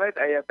stick with it.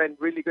 I have been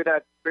really good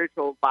at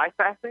spiritual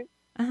bypassing.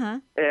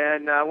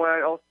 And I want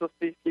to also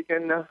see if you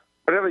can,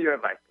 whatever you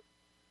advise.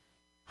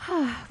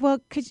 Well,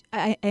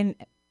 and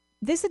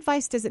this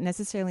advice doesn't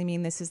necessarily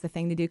mean this is the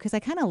thing to do, because I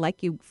kind of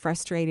like you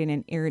frustrated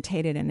and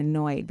irritated and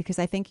annoyed, because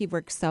I think you've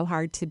worked so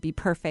hard to be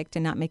perfect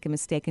and not make a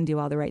mistake and do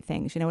all the right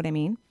things. You know what I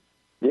mean?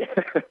 Yeah.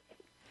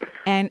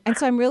 And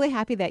so I'm really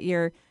happy that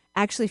you're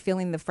actually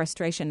feeling the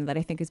frustration that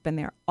I think has been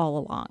there all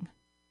along.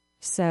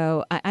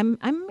 So I'm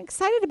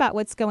excited about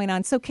what's going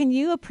on. So can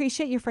you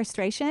appreciate your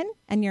frustration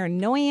and your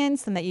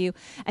annoyance, and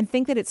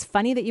think that it's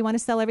funny that you want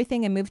to sell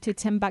everything and move to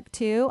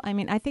Timbuktu? I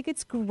mean, I think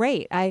it's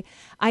great. I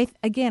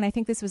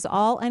think this was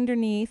all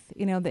underneath,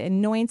 the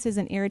annoyances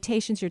and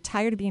irritations. You're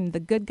tired of being the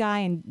good guy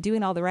and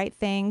doing all the right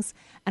things,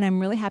 and I'm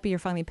really happy you're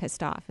finally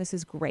pissed off. This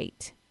is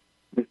great.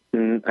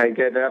 I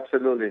get it,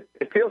 absolutely.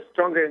 It feels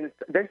stronger, and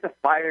there's a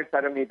fire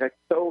inside of me that's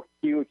so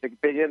huge, like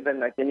bigger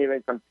than I can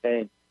even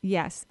contain.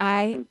 Yes,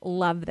 I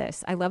love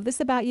this. I love this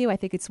about you. I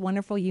think it's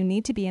wonderful. You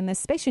need to be in this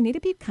space. You need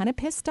to be kind of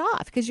pissed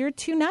off because you're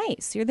too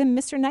nice. You're the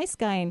Mr. Nice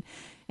Guy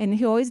and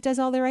who always does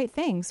all the right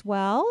things.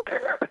 Well,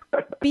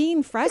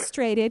 being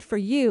frustrated for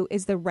you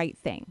is the right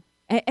thing.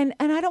 And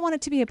I don't want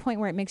it to be a point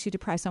where it makes you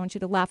depressed. I want you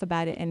to laugh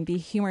about it and be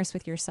humorous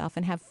with yourself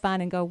and have fun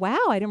and go, wow,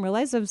 I didn't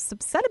realize I was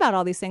upset about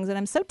all these things and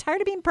I'm so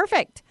tired of being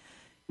perfect.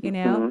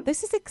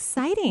 This is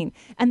exciting.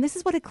 And this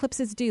is what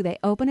eclipses do. They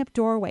open up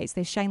doorways.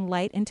 They shine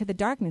light into the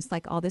darkness,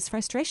 like all this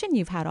frustration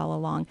you've had all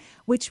along,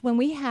 which when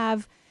we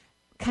have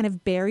kind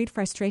of buried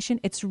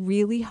frustration, it's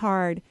really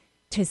hard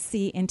to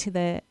see into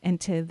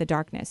the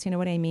darkness. You know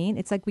what I mean?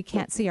 It's like we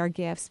can't see our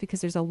gifts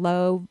because there's a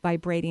low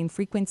vibrating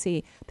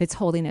frequency that's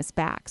holding us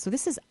back. So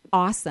this is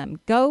awesome.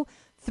 Go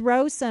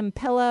throw some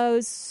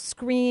pillows,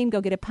 scream, go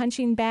get a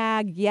punching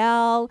bag,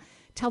 yell,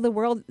 tell the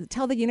world,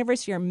 tell the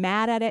universe you're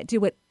mad at it, do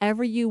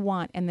whatever you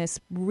want in this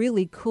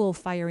really cool,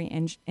 fiery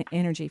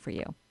energy for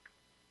you.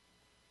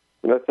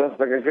 That sounds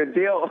like a good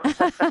deal.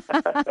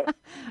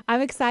 I'm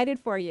excited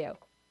for you.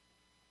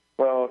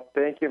 Well,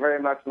 thank you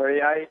very much,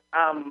 Marie.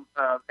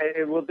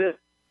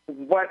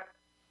 What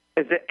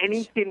is there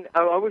anything? I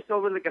always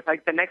overlook it's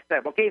like the next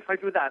step. Okay, if I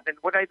do that, then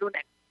what do I do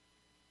next?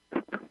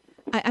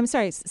 I'm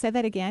sorry, say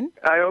that again.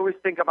 I always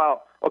think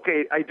about,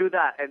 okay, I do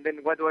that, and then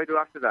what do I do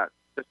after that?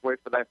 Just wait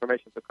for the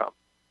information to come.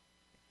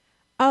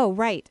 Oh,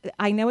 right.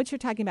 I know what you're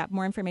talking about,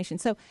 more information.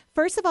 So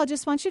first of all,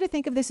 just want you to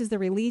think of this as the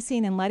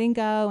releasing and letting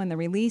go and the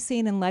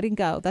releasing and letting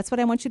go. That's what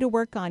I want you to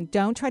work on.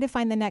 Don't try to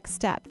find the next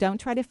step. Don't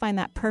try to find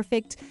that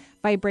perfect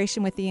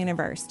vibration with the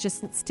universe.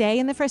 Just stay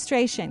in the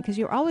frustration because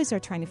you always are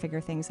trying to figure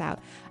things out.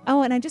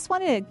 Oh, and I just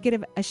wanted to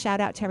give a shout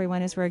out to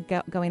everyone as we're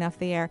going off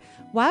the air.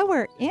 While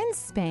we're in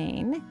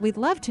Spain, we'd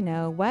love to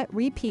know what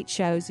repeat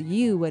shows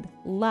you would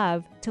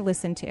love to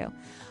listen to.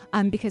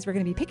 Because we're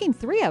going to be picking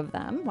 3 of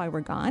them while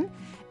we're gone.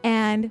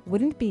 And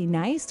wouldn't it be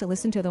nice to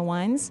listen to the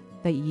ones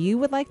that you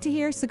would like to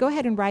hear? So go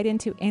ahead and write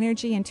into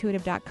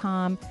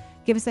energyintuitive.com.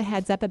 Give us a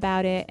heads up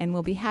about it, and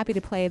we'll be happy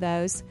to play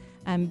those.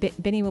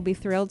 Benny will be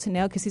thrilled to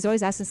know because he's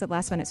always asking us at the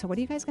last minute, so what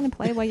are you guys going to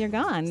play while you're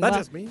gone? It's not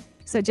just me.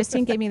 So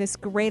Justine gave me this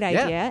great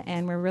idea,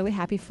 and we're really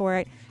happy for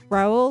it.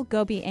 Raul,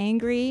 go be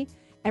angry.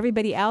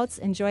 Everybody else,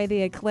 enjoy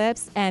the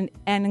eclipse, and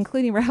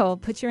including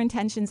Raul, put your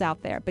intentions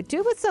out there. But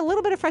do with a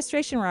little bit of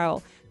frustration,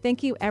 Raul.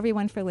 Thank you,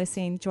 everyone, for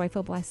listening.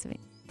 Joyful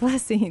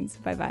blessings.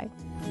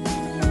 Bye-bye.